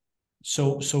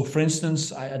 So for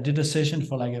instance, I did a session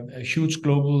for like a huge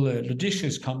global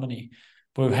logistics company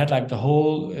where we had like the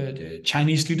whole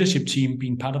Chinese leadership team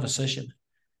being part of a session.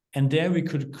 And there we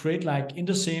could create like in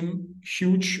the same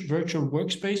huge virtual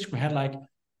workspace, we had like,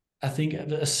 I think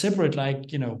a separate like,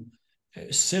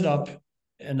 setup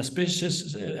and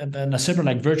a separate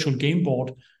like virtual game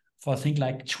board for I think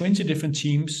like 20 different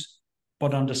teams,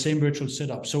 but on the same virtual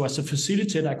setup. So as a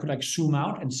facilitator, I could like zoom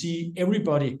out and see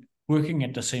everybody working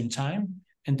at the same time,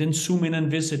 and then zoom in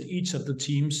and visit each of the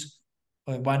teams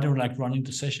while they're like running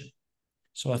the session.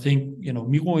 So I think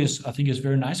Miro is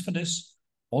very nice for this.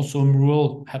 also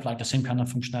rural have like the same kind of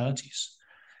functionalities.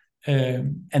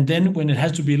 And then when it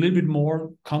has to be a little bit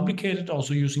more complicated,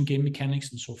 also using game mechanics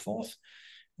and so forth,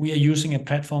 we are using a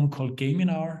platform called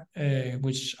Gaminar,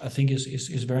 which I think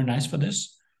is very nice for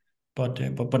this. But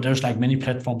there's like many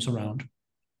platforms around.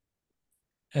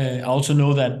 I also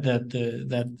know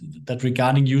that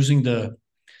regarding using the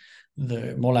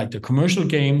more like the commercial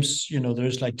games,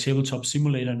 there's like Tabletop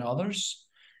Simulator and others,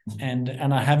 and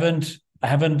I haven't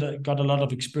got a lot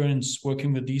of experience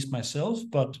working with these myself,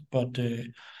 but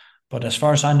as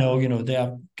far as I know, they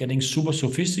are getting super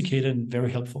sophisticated and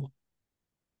very helpful.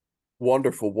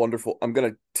 Wonderful, wonderful. I'm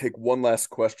going to take one last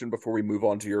question before we move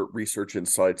on to your research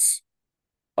insights.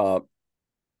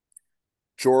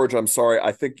 George, I'm sorry.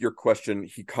 I think your question,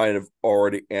 he kind of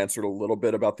already answered a little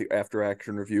bit about the after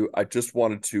action review. I just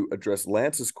wanted to address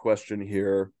Lance's question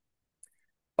here.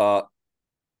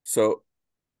 So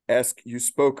Esk, you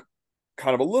spoke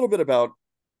kind of a little bit about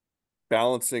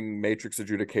balancing matrix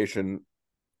adjudication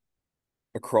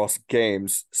across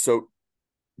games. So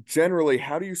generally,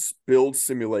 how do you build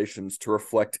simulations to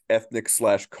reflect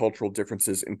ethnic/cultural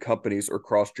differences in companies or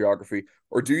cross geography?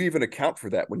 Or do you even account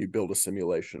for that when you build a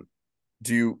simulation?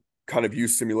 Do you kind of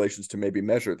use simulations to maybe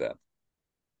measure that?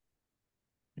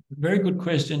 Very good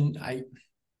question.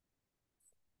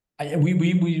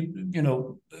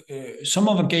 Some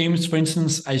of the games, for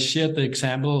instance, I shared the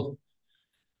example.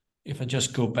 If I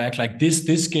just go back, like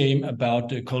this game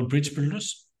about called Bridge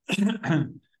Builders,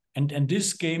 and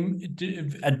this game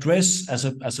address as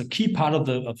a key part of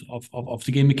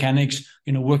the game mechanics,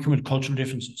 working with cultural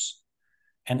differences.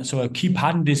 And so a key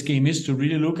part in this game is to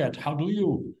really look at how do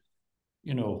you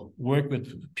work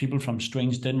with people from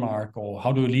strange Denmark, or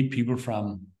how do you lead people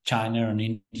from China and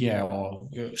India or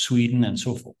Sweden and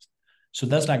so forth. So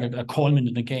that's like a core element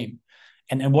in the game.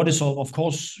 And what is, of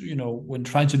course, when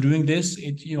trying to doing this,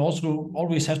 you also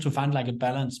always have to find like a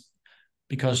balance,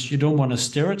 because you don't want to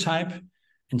stereotype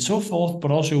and so forth,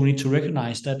 but also you need to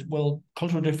recognize that, well,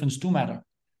 cultural difference do matter.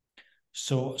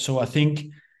 So I think,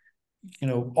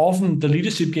 often the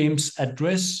leadership games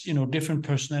address, different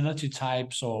personality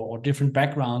types or different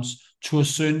backgrounds to a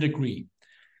certain degree.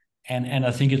 And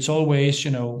I think it's always,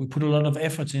 we put a lot of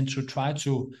effort into try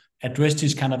to address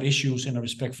these kind of issues in a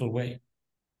respectful way.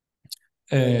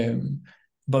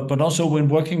 But also when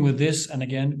working with this, and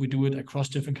again, we do it across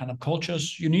different kind of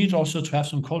cultures, you need also to have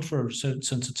some cultural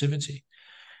sensitivity.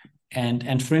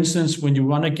 And for instance, when you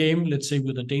run a game, let's say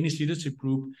with a Danish leadership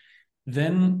group,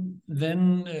 then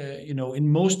in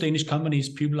most Danish companies,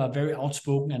 people are very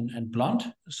outspoken and blunt,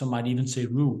 some might even say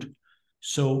rude.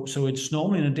 So it's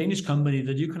normal in a Danish company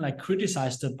that you can like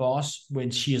criticize the boss when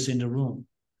she is in the room.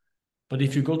 But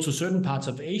if you go to certain parts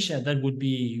of Asia, that would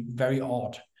be very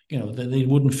odd, that they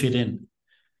wouldn't fit in.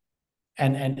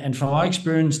 And from our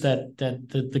experience, that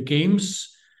the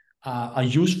games are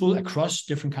useful across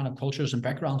different kind of cultures and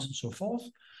backgrounds and so forth.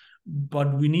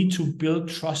 But we need to build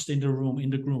trust in the room, in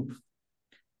the group.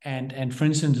 And for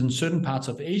instance, in certain parts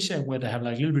of Asia where they have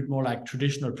like a little bit more like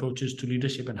traditional approaches to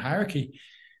leadership and hierarchy,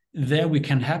 there we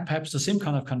can have perhaps the same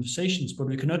kind of conversations, but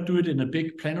we cannot do it in a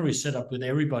big plenary setup with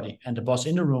everybody and the boss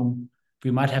in the room.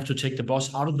 We might have to take the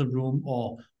boss out of the room,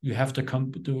 or you have the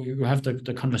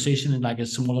conversation in like a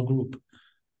smaller group.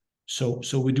 So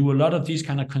we do a lot of these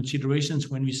kind of considerations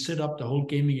when we set up the whole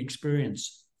gaming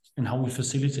experience and how we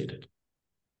facilitate it.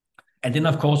 And then,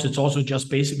 of course, it's also just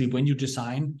basically when you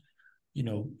design,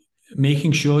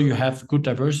 making sure you have good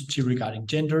diversity regarding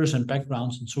genders and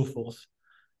backgrounds and so forth.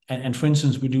 And for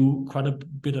instance, we do quite a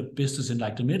bit of business in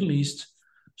like the Middle East.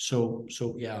 So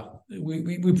yeah,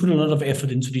 we put a lot of effort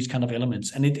into these kind of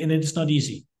elements, and it's not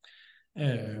easy.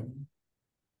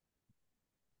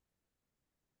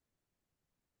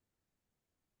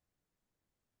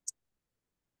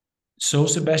 So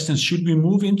Sebastian, should we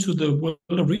move into the world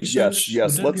of research?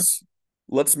 Yes.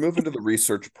 Let's move into the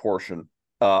research portion.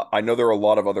 I know there are a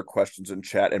lot of other questions in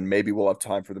chat, and maybe we'll have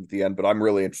time for them at the end, but I'm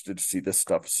really interested to see this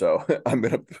stuff. So I'm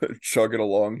going to chug it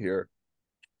along here.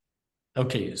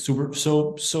 Okay, super.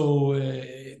 So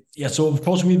of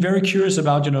course we're very curious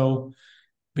about,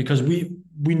 because we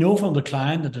know from the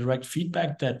client the direct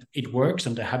feedback that it works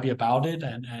and they're happy about it,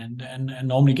 and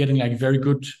normally getting like very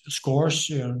good scores,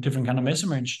 different kind of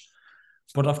measurements.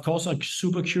 But of course, I'm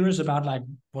super curious about like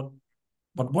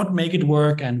what make it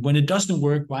work, and when it doesn't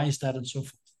work, why is that, and so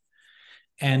forth.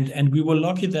 And we were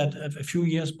lucky that a few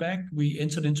years back we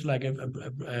entered into like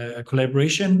a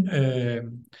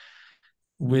collaboration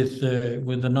with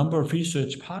a number of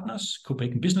research partners,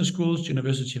 Copenhagen Business Schools,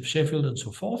 University of Sheffield, and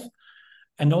so forth,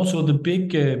 and also the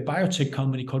big biotech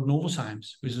company called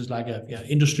Novozymes, which is like a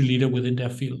industry leader within their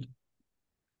field.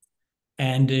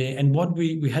 And what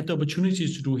we had the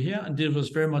opportunities to do here, and this was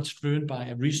very much driven by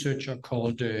a researcher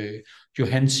called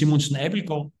Johan Simonsen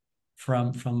Abildgaard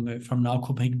from now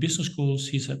Copenhagen Business Schools.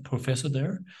 He's a professor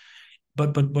there.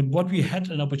 But what we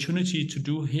had an opportunity to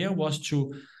do here was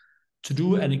to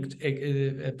do a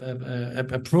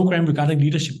program regarding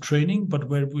leadership training, but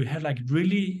where we had like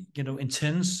really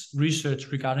intense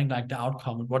research regarding like the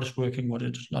outcome, what is working, what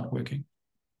is not working.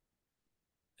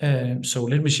 So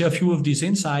let me share a few of these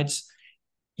insights.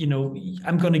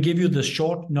 I'm going to give you the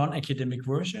short non-academic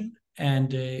version,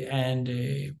 and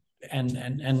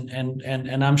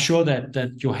I'm sure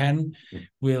that Johan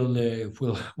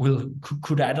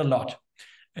could add a lot.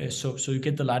 So you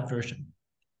get the light version.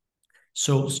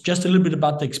 So just a little bit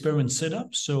about the experiment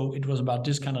setup. So it was about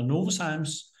this kind of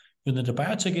novozymes within the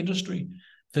biotech industry.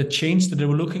 The change that they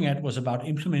were looking at was about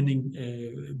implementing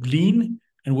lean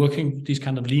and working these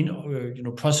kind of lean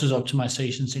process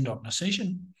optimizations in the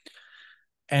organization.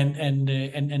 And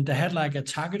they had like a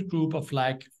target group of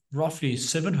like roughly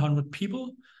 700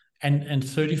 people and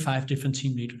 35 different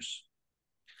team leaders.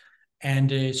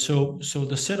 And so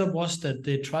the setup was that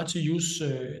they tried to use,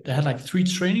 they had like 3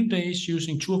 training days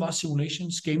using 2 of our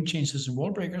simulations, game changers and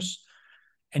wall breakers,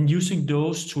 and using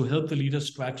those to help the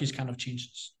leaders drive these kind of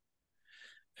changes.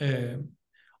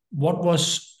 What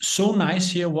was so nice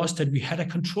here was that we had a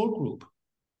control group.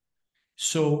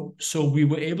 So we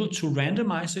were able to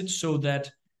randomize it so that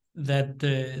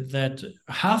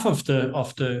half of the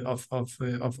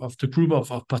group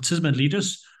of participant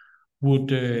leaders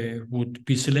would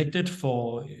be selected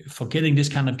for getting this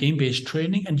kind of game-based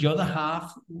training, and the other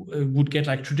half would get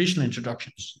like traditional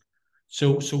introductions.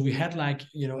 So we had like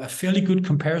a fairly good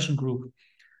comparison group,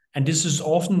 and this is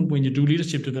often when you do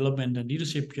leadership development and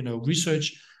leadership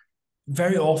research.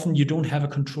 Very often you don't have a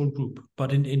control group,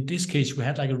 but in this case we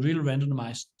had like a real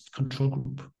randomized control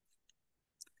group.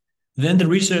 Then the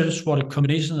research was a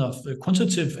combination of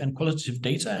quantitative and qualitative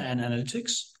data and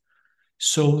analytics.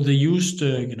 So they used,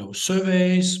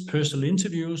 surveys, personal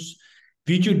interviews,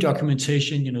 video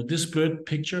documentation. This blurred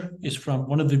picture is from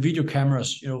one of the video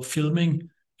cameras, filming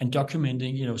and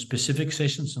documenting, specific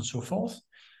sessions and so forth.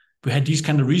 We had these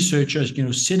kind of researchers,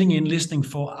 sitting in, listening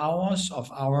for hours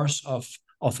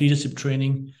of leadership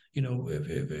training,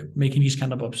 making these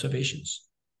kind of observations.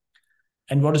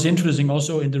 And what is interesting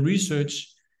also in the research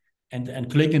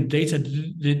and collecting data,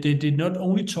 they did not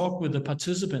only talk with the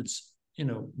participants,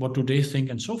 what do they think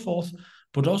and so forth,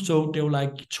 but also they were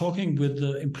like talking with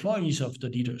the employees of the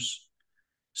leaders.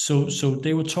 So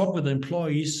they would talk with the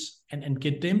employees and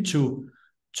get them to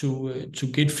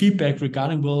get feedback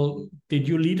regarding, well, did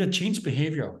your leader change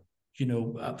behavior,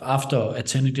 after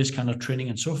attending this kind of training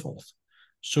and so forth.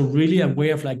 So really a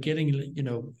way of like getting,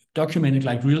 documenting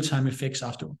like real-time effects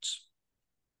afterwards.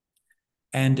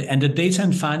 And the data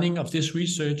and finding of this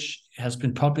research has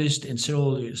been published in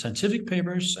several scientific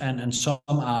papers, and some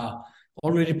are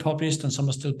already published and some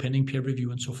are still pending peer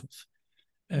review and so forth.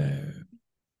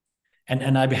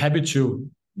 And I'd be happy to,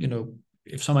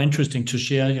 if some are interesting, to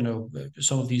share,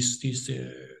 some of these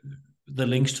the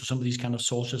links to some of these kind of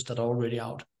sources that are already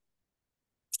out.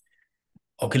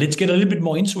 Okay, let's get a little bit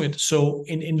more into it. So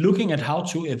in looking at how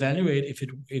to evaluate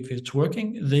if it's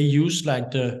working, they use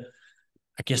like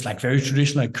very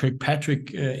traditional like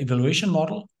Kirkpatrick evaluation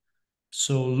model.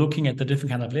 So looking at the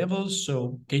different kind of levels,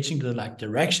 so gauging the like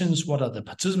directions, what are the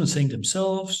participants saying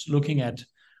themselves, looking at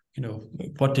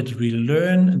what did it really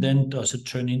learn, and then does it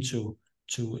turn into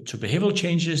behavioral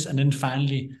changes, and then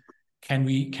finally can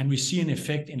we see an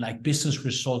effect in like business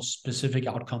results, specific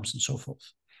outcomes, and so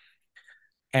forth.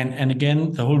 And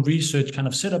again, the whole research kind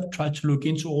of setup tried to look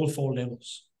into all 4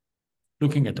 levels,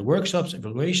 looking at the workshops,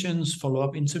 evaluations,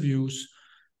 follow-up interviews,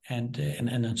 and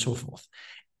so forth.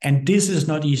 And this is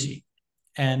not easy.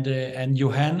 And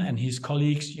Johan and his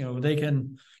colleagues, they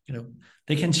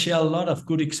can share a lot of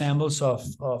good examples of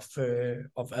a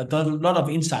lot of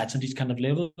insights on these kind of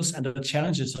levels and the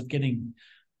challenges of getting,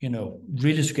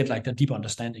 really to get like the deep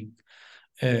understanding.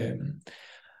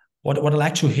 What I'd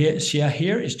like to share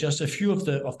here is just a few of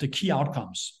the key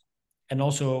outcomes, and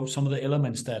also some of the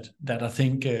elements that I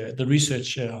think the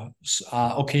research are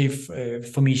okay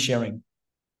for me sharing.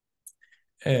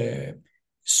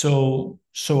 So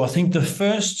I think the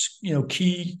first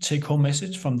key take-home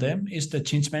message from them is that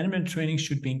change management training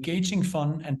should be engaging,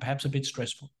 fun, and perhaps a bit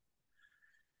stressful.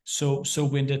 So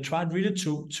when they tried really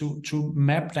to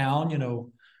map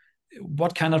down,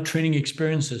 what kind of training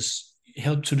experiences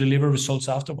help to deliver results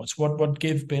afterwards, what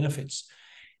gave benefits,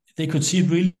 they could see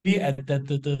really at that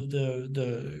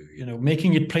the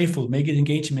making it playful, making it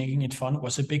engaging, making it fun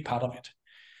was a big part of it.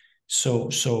 So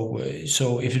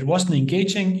if it wasn't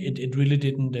engaging, it really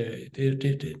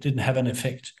didn't have an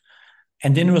effect.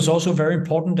 And then it was also very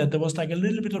important that there was like a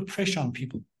little bit of pressure on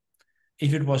people.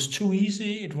 If it was too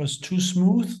easy, it was too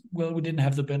smooth, well, we didn't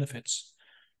have the benefits.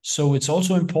 So it's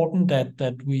also important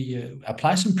that we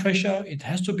apply some pressure. It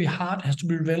has to be hard, it has to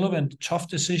be relevant, tough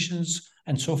decisions,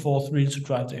 and so forth, really to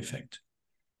drive the effect.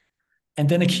 And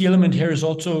then a key element here is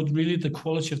also really the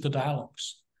quality of the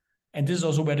dialogues. And this is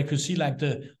also where they could see like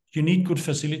you need good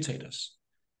facilitators.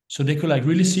 So they could like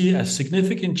really see a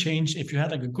significant change if you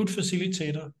had like a good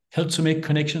facilitator, help to make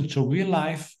connections to real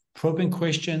life, probing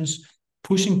questions,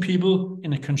 pushing people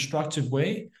in a constructive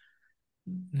way.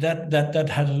 That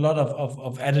had a lot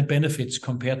of added benefits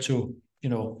compared to,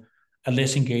 a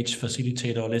less engaged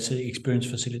facilitator or less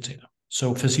experienced facilitator.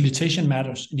 So facilitation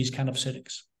matters in these kind of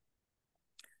settings.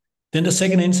 Then the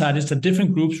second insight is that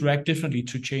different groups react differently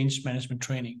to change management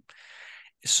training.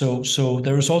 So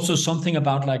there is also something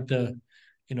about like the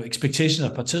expectations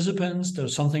of participants.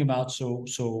 There's something about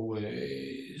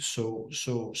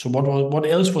what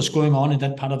else was going on in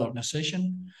that part of the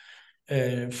organization.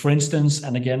 For instance,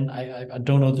 and again, I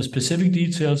don't know the specific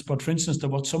details, but for instance, there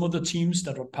were some of the teams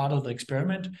that were part of the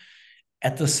experiment.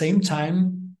 At the same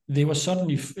time, they were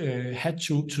suddenly had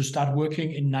to start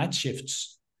working in night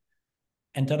shifts.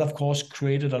 And that, of course,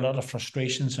 created a lot of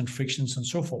frustrations and frictions and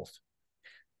so forth.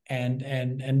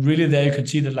 And really there you can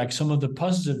see that like some of the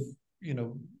positive,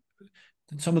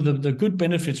 some of the good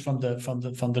benefits from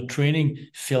the training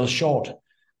fell short,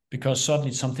 because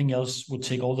suddenly something else would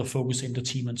take all the focus in the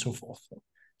team and so forth.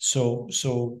 So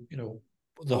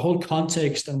the whole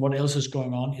context and what else is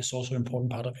going on is also an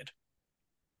important part of it.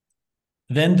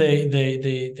 Then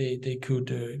they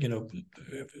could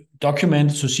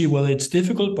document to see whether it's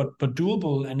difficult but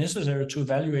doable and necessary to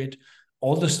evaluate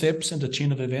all the steps in the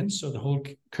chain of events. So the whole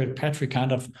Kirkpatrick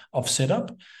kind of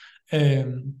setup.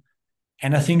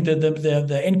 And I think that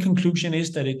the end conclusion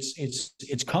is that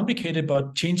it's complicated,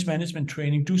 but change management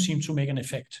training do seem to make an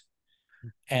effect.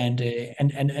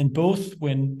 And both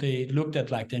when they looked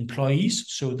at like the employees,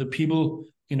 so the people,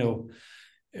 the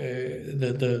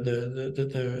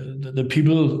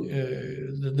people,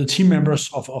 the team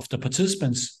members of the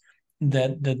participants,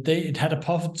 that it had a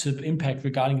positive impact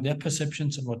regarding their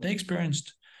perceptions and what they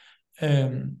experienced,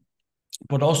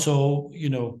 but also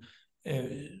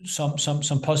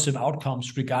some positive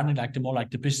outcomes regarding like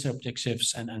the business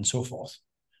objectives and so forth.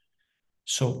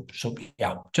 So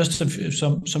yeah, just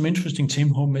some interesting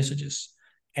take-home messages,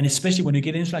 and especially when you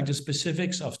get into like the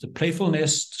specifics of the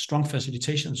playfulness, strong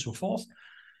facilitation, and so forth.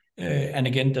 And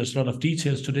again, there's a lot of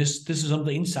details to this. This is some of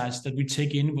the insights that we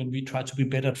take in when we try to be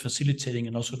better at facilitating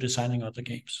and also designing other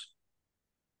games.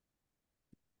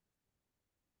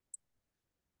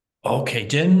 Okay,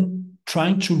 then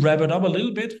trying to wrap it up a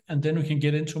little bit, and then we can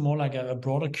get into more like a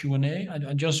broader Q&A.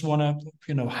 I just want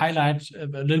to highlight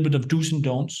a little bit of do's and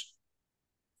don'ts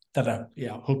that I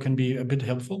hope can be a bit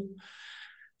helpful.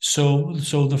 So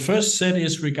the first set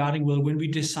is regarding when we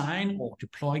design or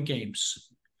deploy games.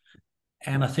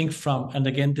 And I think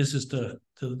again, this is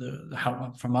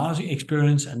how from our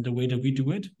experience and the way that we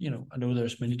do it. I know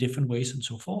there's many different ways and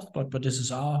so forth, but this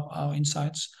is our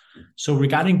insights. So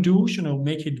regarding do's,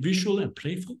 make it visual and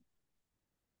playful.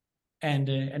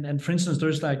 And for instance,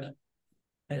 there's like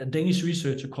a Danish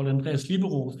researcher called Andreas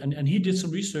Lieberoth, and he did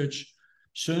some research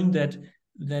showing that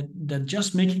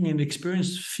just making an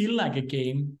experience feel like a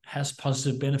game has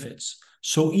positive benefits.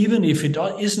 So even if it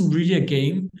isn't really a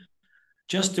game,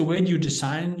 just the way you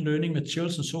design learning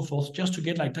materials and so forth, just to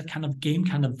get like that kind of game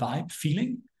kind of vibe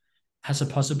feeling, has a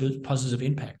positive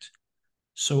impact.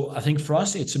 So I think for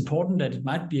us, it's important that it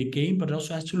might be a game, but it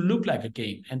also has to look like a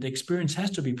game, and the experience has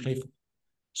to be playful.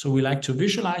 So we like to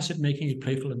visualize it, making it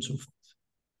playful and so forth.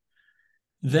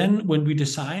 Then when we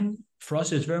design, for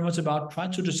us, it's very much about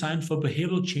trying to design for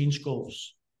behavioral change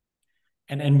goals.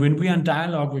 And when we are in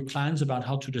dialogue with clients about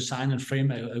how to design and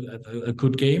frame a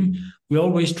good game, we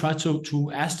always try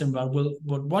to ask them about, well,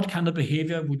 what kind of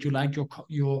behavior would you like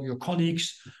your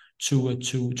colleagues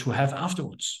to have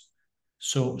afterwards?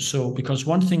 So because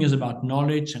one thing is about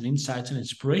knowledge and insights and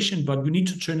inspiration, but we need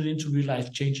to turn it into real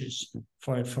life changes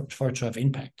for it to have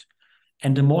impact.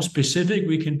 And the more specific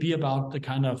we can be about the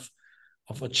kind of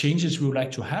changes we would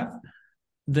like to have,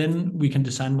 then we can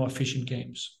design more efficient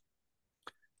games.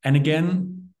 And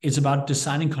again, it's about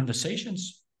designing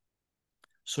conversations.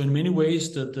 So in many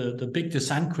ways, the big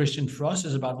design question for us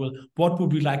is about, well, what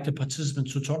would we like the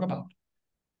participants to talk about?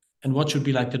 And what should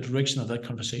be like the direction of that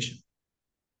conversation?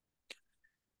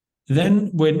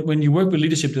 Then when you work with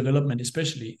leadership development,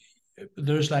 especially,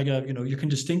 there's like you can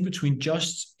distinguish between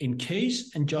just in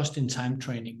case and just in time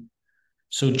training.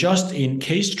 So just in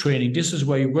case training, this is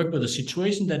where you work with a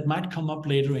situation that might come up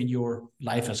later in your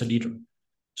life as a leader.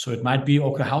 So it might be,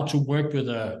 okay, how to work with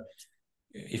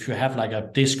if you have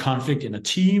like this conflict in a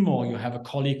team, or you have a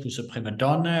colleague who's a prima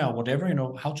donna or whatever,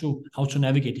 how to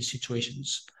navigate these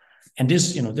situations. And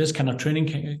this kind of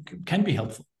training can be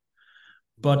helpful.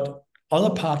 But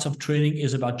other parts of training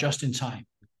is about just in time.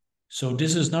 So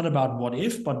this is not about what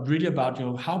if, but really about,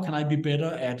 how can I be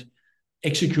better at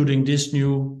executing this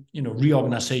new,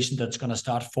 reorganization that's going to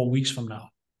start 4 weeks from now.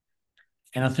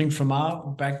 And I think from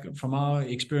our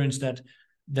experience that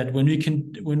when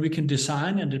we can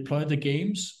design and deploy the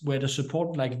games where the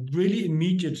support like really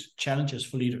immediate challenges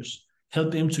for leaders,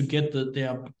 help them to get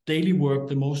their daily work,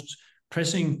 the most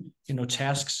pressing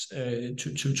tasks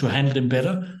to handle them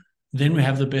better, then we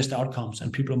have the best outcomes,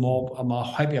 and people are more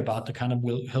happy about the kind of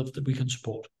help that we can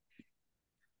support.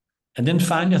 And then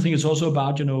finally, I think it's also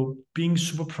about being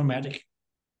super pragmatic,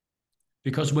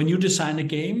 because when you design a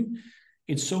game,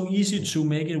 it's so easy to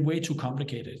make it way too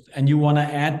complicated, and you want to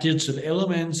add digital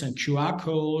elements and QR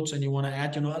codes, and you want to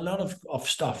add a lot of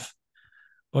stuff.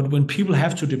 But when people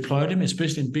have to deploy them,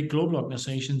 especially in big global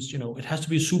organizations, it has to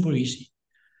be super easy.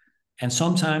 And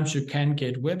sometimes you can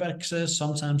get web access,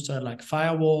 sometimes there are like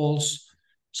firewalls,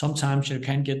 sometimes you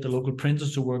can't get the local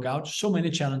printers to work out. So many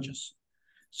challenges.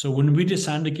 So when we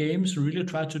design the games, we really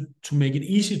try to make it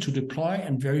easy to deploy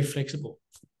and very flexible.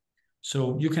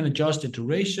 So you can adjust the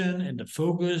duration and the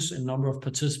focus and number of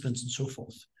participants and so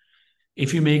forth.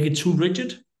 If you make it too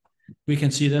rigid, we can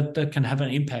see that can have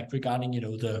an impact regarding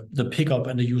the pickup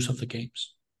and the use of the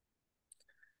games.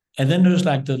 And then there's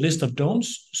like the list of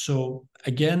don'ts. So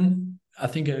again, I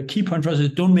think a key point for us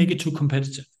is don't make it too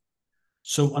competitive.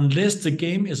 So unless the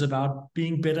game is about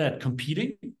being better at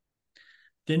competing,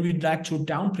 then we'd like to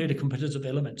downplay the competitive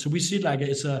element. So we see it like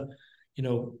you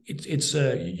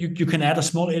can add a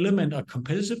small element of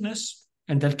competitiveness,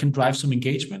 and that can drive some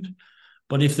engagement.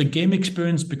 But if the game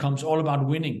experience becomes all about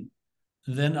winning,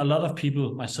 then a lot of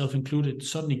people, myself included,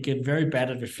 suddenly get very bad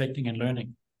at reflecting and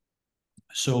learning.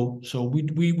 So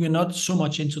we're not so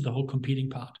much into the whole competing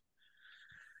part.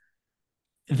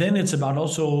 Then it's about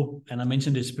also, and I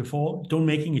mentioned this before, don't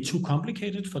making it too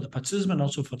complicated for the participant,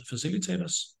 also for the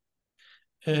facilitators.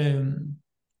 And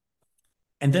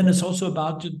then it's also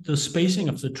about the spacing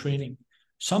of the training.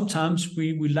 Sometimes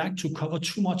we like to cover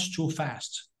too much too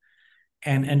fast.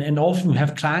 And often we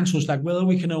have clients who's like, well,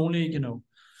 we can only,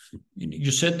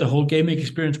 you said the whole gaming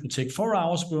experience would take 4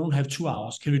 hours, we only have 2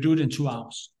 hours. Can we do it in 2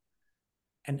 hours?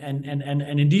 And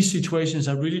in these situations,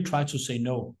 I really try to say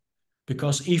no,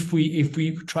 because if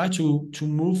we try to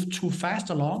move too fast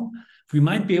along, we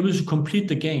might be able to complete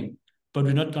the game, but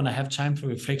we're not going to have time for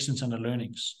reflections and the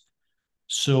learnings.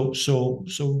 So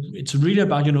it's really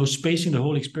about spacing the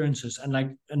whole experiences,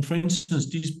 and for instance,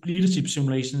 these leadership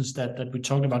simulations that we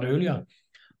talked about earlier.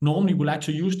 Normally, we like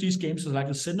to use these games as like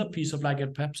a centerpiece of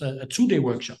perhaps a 2-day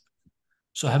workshop.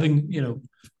 So having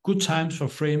good times for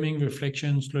framing,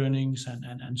 reflections, learnings,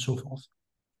 and so forth.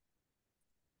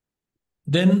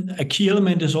 Then a key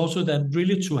element is also that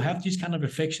really to have these kind of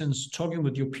reflections, talking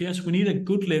with your peers, we need a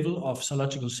good level of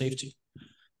psychological safety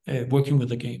working with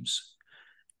the games.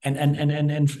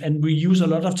 And we use a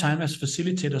lot of time as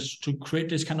facilitators to create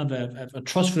this kind of a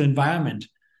trustful environment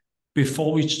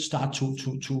before we start to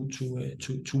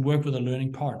work with the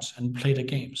learning parts and play the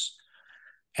games.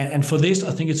 And for this,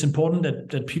 I think it's important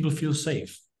that people feel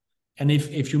safe. And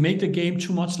if you make the game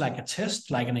too much like a test,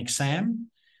 like an exam,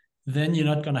 then you're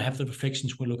not going to have the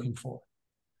reflections we're looking for.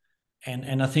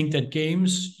 And I think that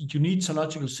games, you need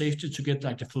psychological safety to get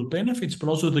the full benefits, but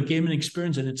also the gaming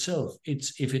experience in itself,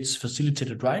 if it's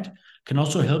facilitated right, can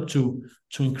also help to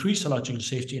increase psychological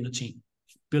safety in the team,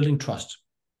 building trust.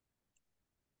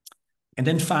 And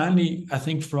then finally, I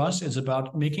think for us, it's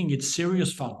about making it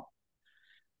serious fun.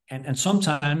 And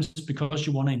sometimes because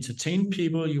you want to entertain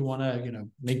people, you want to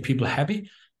make people happy,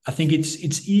 I think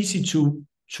it's easy to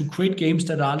create games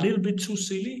that are a little bit too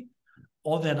silly,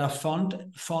 or that are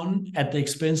fun at the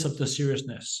expense of the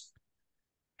seriousness.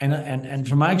 And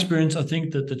from my experience, I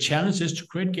think that the challenge is to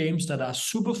create games that are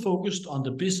super focused on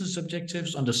the business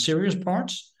objectives, on the serious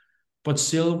parts, but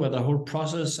still where the whole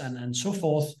process and so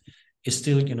forth is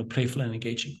still playful and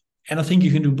engaging. And I think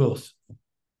you can do both.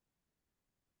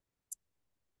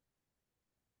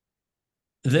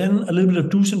 Then a little bit of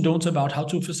do's and don'ts about how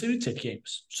to facilitate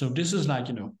games. So this is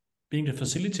being the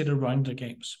facilitator running the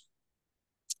games.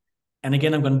 And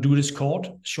again, I'm going to do this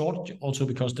short, also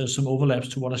because there's some overlaps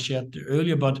to what I shared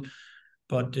earlier. But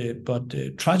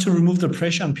try to remove the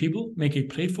pressure on people, make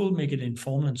it playful, make it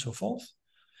informal, and so forth.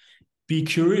 Be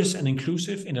curious and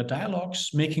inclusive in the dialogues,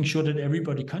 making sure that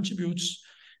everybody contributes.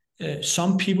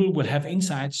 Some people will have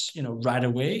insights, right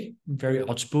away, very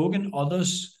outspoken.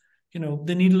 Others,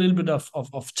 they need a little bit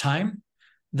of time.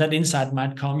 That insight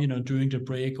might come, during the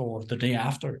break or the day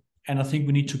after. And I think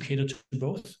we need to cater to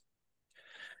both.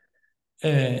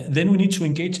 Then we need to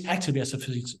engage actively as a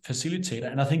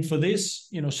facilitator. And I think for this,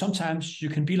 sometimes you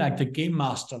can be like the game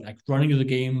master, like running the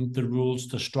game, the rules,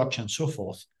 the structure, and so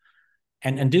forth.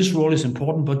 And this role is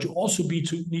important, but you also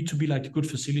need to be like a good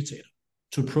facilitator,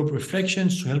 to probe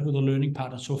reflections, to help with the learning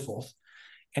part, and so forth.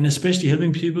 And especially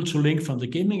helping people to link from the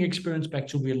gaming experience back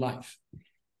to real life.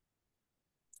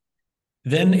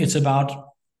 Then it's about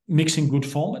mixing good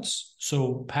formats.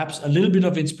 So perhaps a little bit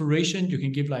of inspiration. You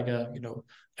can give like a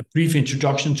brief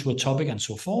introduction to a topic and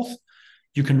so forth.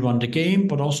 You can run the game,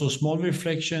 but also small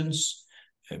reflections,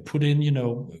 put in,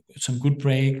 some good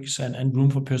breaks and room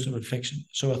for personal reflection.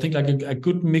 So I think like a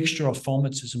good mixture of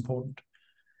formats is important.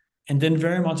 And then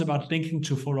very much about linking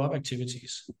to follow-up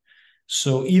activities.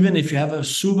 So even if you have a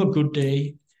super good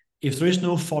day, if there is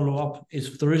no follow-up,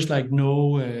 if there is like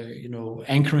no,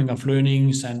 anchoring of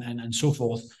learnings and so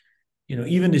forth,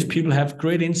 even if people have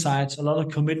great insights, a lot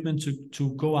of commitment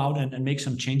to go out and make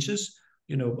some changes,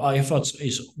 our efforts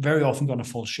is very often going to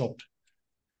fall short.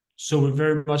 So we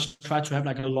very much try to have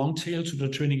like a long tail to the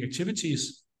training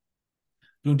activities,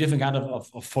 doing different kind of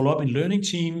follow-up in learning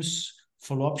teams,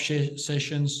 follow-up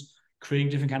sessions, creating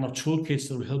different kind of toolkits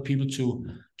that will help people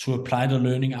to apply the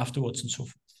learning afterwards and so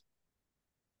forth.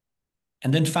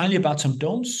 And then finally about some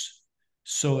don'ts.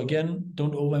 So again,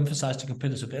 don't overemphasize the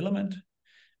competitive element.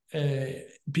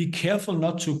 Be careful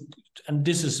not to, and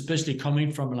this is especially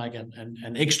coming from like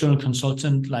an external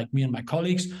consultant like me and my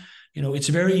colleagues, it's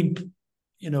very,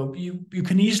 you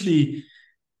can easily,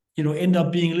 end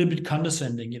up being a little bit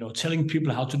condescending, telling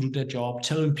people how to do their job,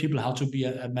 telling people how to be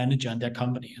a manager in their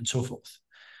company and so forth.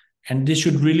 And this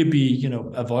should really be,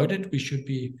 avoided. We should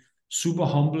be super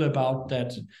humble about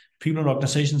that. People and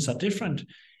organizations are different,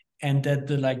 and that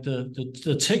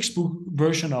the textbook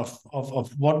version of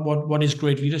what is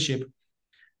great leadership,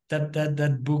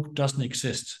 that book doesn't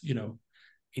exist.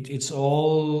 It's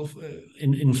all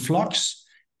in flux,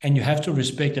 and you have to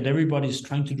respect that everybody is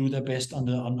trying to do their best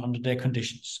under their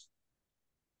conditions.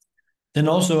 Then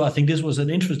also, I think this was an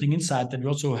interesting insight that we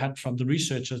also had from the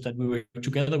researchers that we were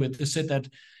together with. They said that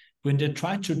when they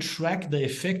tried to track the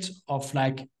effect of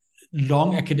like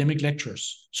long academic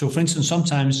lectures. So for instance,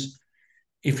 sometimes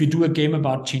if we do a game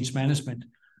about change management,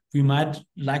 we might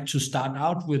like to start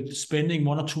out with spending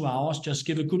 1 or 2 hours, just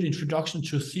give a good introduction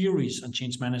to theories on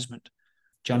change management,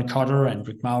 John Kotter and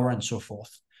Rick Maurer and so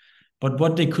forth. But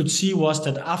what they could see was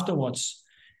that afterwards,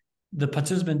 the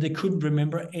participant, they couldn't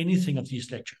remember anything of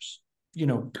these lectures.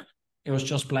 It was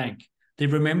just blank. They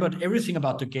remembered everything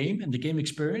about the game and the game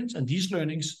experience and these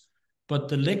learnings, but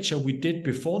the lecture we did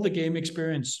before the game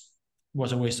experience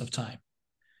was a waste of time.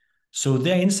 So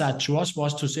their insight to us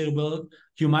was to say, well,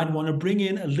 you might want to bring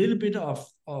in a little bit of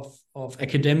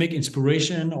academic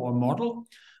inspiration or model,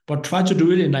 but try to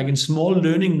do it in small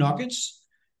learning nuggets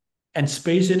and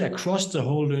space it across the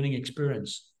whole learning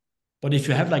experience. But if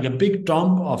you have like a big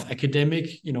dump of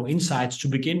academic, insights to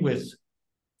begin with,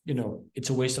 it's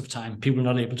a waste of time. People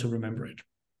are not able to remember it.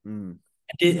 Mm.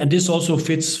 And this also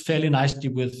fits fairly nicely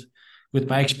with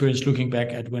my experience looking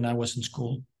back at when I was in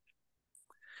school.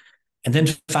 And then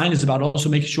finally, it's about also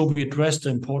making sure we address the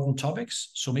important topics,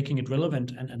 so making it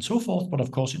relevant and so forth, but of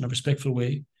course in a respectful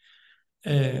way.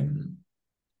 And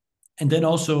then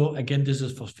also, again, this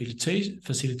is for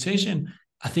facilitation.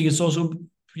 I think it's also,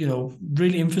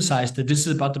 really emphasized that this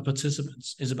is about the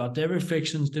participants. It's about their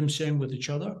reflections, them sharing with each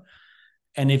other.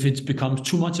 And if it becomes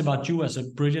too much about you as a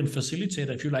brilliant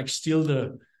facilitator, if you steal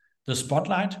the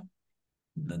spotlight,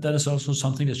 that is also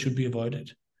something that should be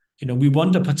avoided. We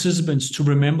want the participants to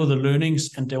remember the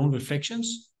learnings and their own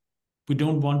reflections. We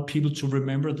don't want people to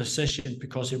remember the session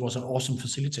because it was an awesome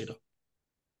facilitator.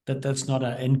 That's not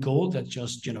an end goal. That's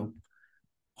just,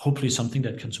 hopefully something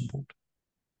that can support.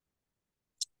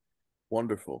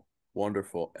 Wonderful.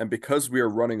 Wonderful. And because we are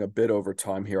running a bit over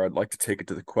time here, I'd like to take it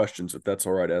to the questions, if that's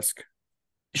all right, Esk.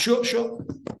 Sure.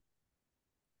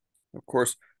 Of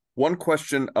course. One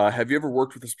question, have you ever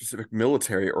worked with a specific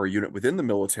military or a unit within the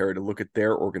military to look at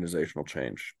their organizational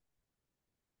change?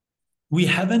 We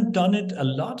haven't done it a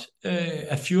lot.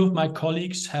 A few of my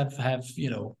colleagues have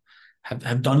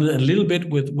done it a little bit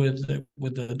with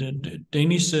the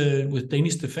Danish with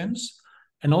Danish defense,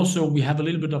 and also we have a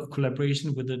little bit of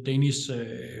collaboration with the Danish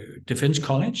Defense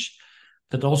College.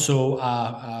 That also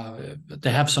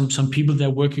they have some people there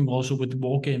working also with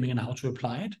wargaming and how to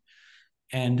apply it.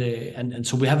 And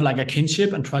so we have like a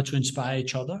kinship and try to inspire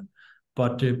each other,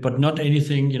 but not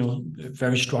anything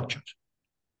very structured.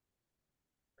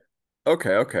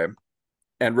 Okay.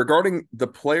 And regarding the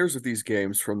players of these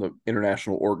games from the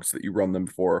international orgs that you run them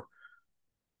for,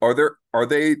 are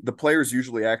they the players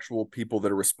usually actual people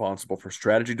that are responsible for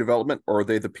strategy development, or are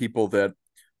they the people that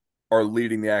are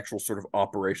leading the actual sort of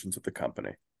operations of the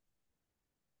company?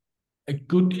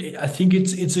 I think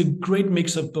it's a great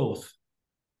mix of both.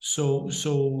 So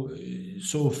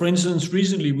for instance,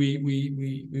 recently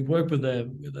we worked with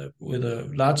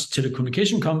a large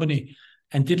telecommunication company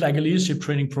and did like a leadership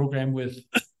training program with,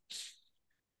 I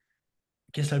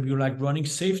guess like we were like running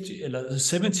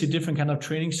 70 different kind of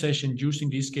training sessions using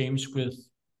these games with,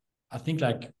 I think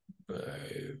like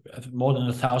more than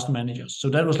 1,000 managers. So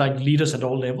that was like leaders at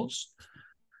all levels.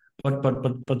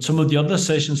 But some of the other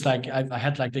sessions, like I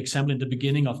had like the example in the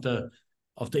beginning of the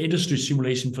industry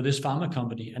simulation for this pharma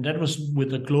company, and that was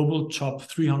with a global top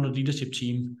 300 leadership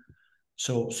team.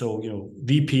 So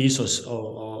VPs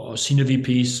or senior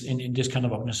VPs in this kind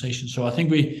of organization. So I think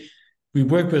we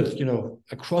work with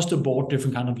across the board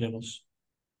different kind of levels.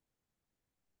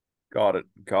 Got it.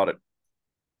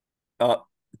 Uh,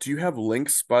 do you have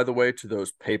links, by the way, to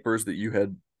those papers that you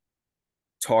had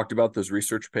talked about, those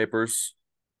research papers?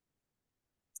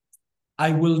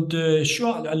 I will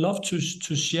sure. I love to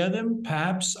share them.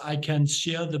 Perhaps I can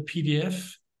share the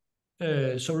PDF.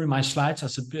 Sorry, my slides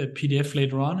as a PDF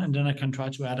later on, and then I can try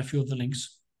to add a few of the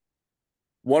links.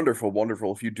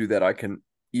 Wonderful. If you do that, I can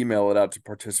email it out to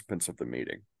participants of the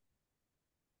meeting.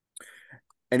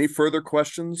 Any further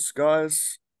questions,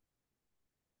 guys?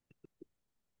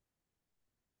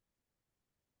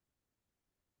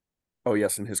 Oh,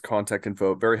 yes, and his contact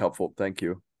info. Very helpful. Thank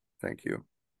you.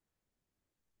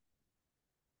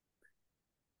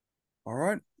 All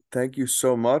right. Thank you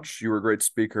so much. You were a great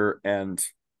speaker, and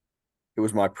it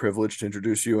was my privilege to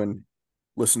introduce you and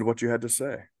listen to what you had to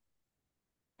say.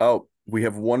 Oh, we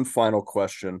have one final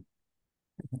question.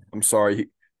 I'm sorry.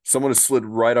 Someone has slid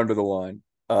right under the line.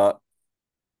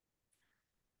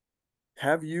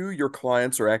 Have you, your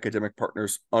clients, or academic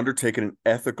partners undertaken an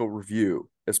ethical review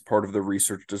as part of the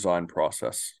research design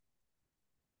process?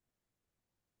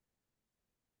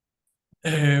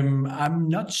 I'm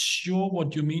not sure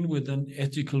what you mean with an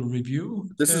ethical review.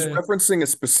 This is referencing a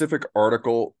specific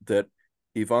article that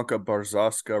Ivanka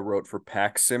Barzowska wrote for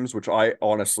PAX Sims, which I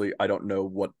don't know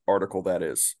what article that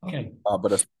is. Okay.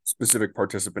 But a specific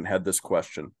participant had this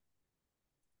question.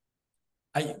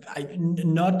 I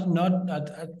think not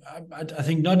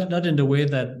in the way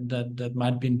that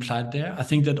might be implied there. I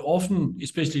think that often,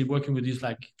 especially working with these,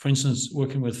 like for instance,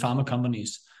 working with pharma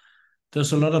companies,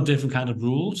 there's a lot of different kind of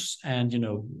rules and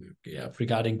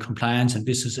regarding compliance and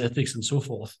business ethics and so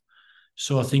forth.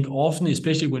 So I think often,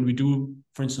 especially when we do,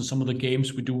 for instance, some of the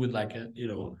games we do with like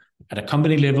at a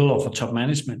company level or for top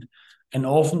management, and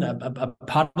often a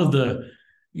part of the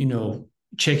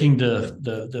checking that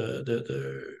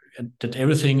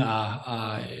everything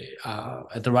are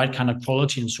at the right kind of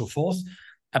quality and so forth.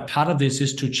 A part of this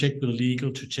is to check with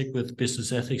legal, to check with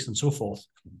business ethics and so forth,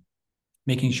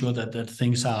 making sure that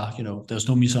things are, there's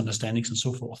no misunderstandings and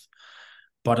so forth.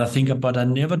 But I've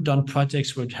never done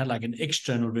projects where it had like an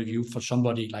external review for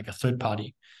somebody like a third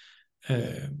party.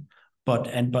 But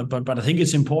I think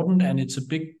it's important, and it's a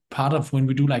big part of when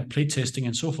we do like play testing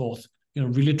and so forth.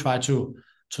 Really try to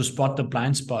spot the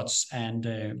blind spots and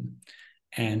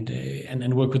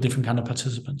work with different kind of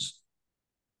participants.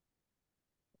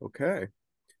 Okay.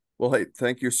 Well, hey,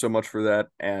 thank you so much for that.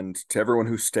 And to everyone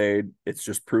who stayed, it's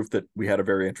just proof that we had a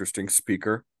very interesting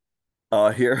speaker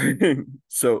here.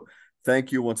 So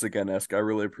thank you once again, Esk. I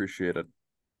really appreciate it.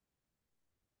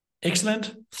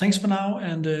 Excellent. Thanks for now.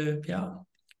 And yeah.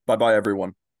 Bye-bye,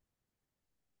 everyone.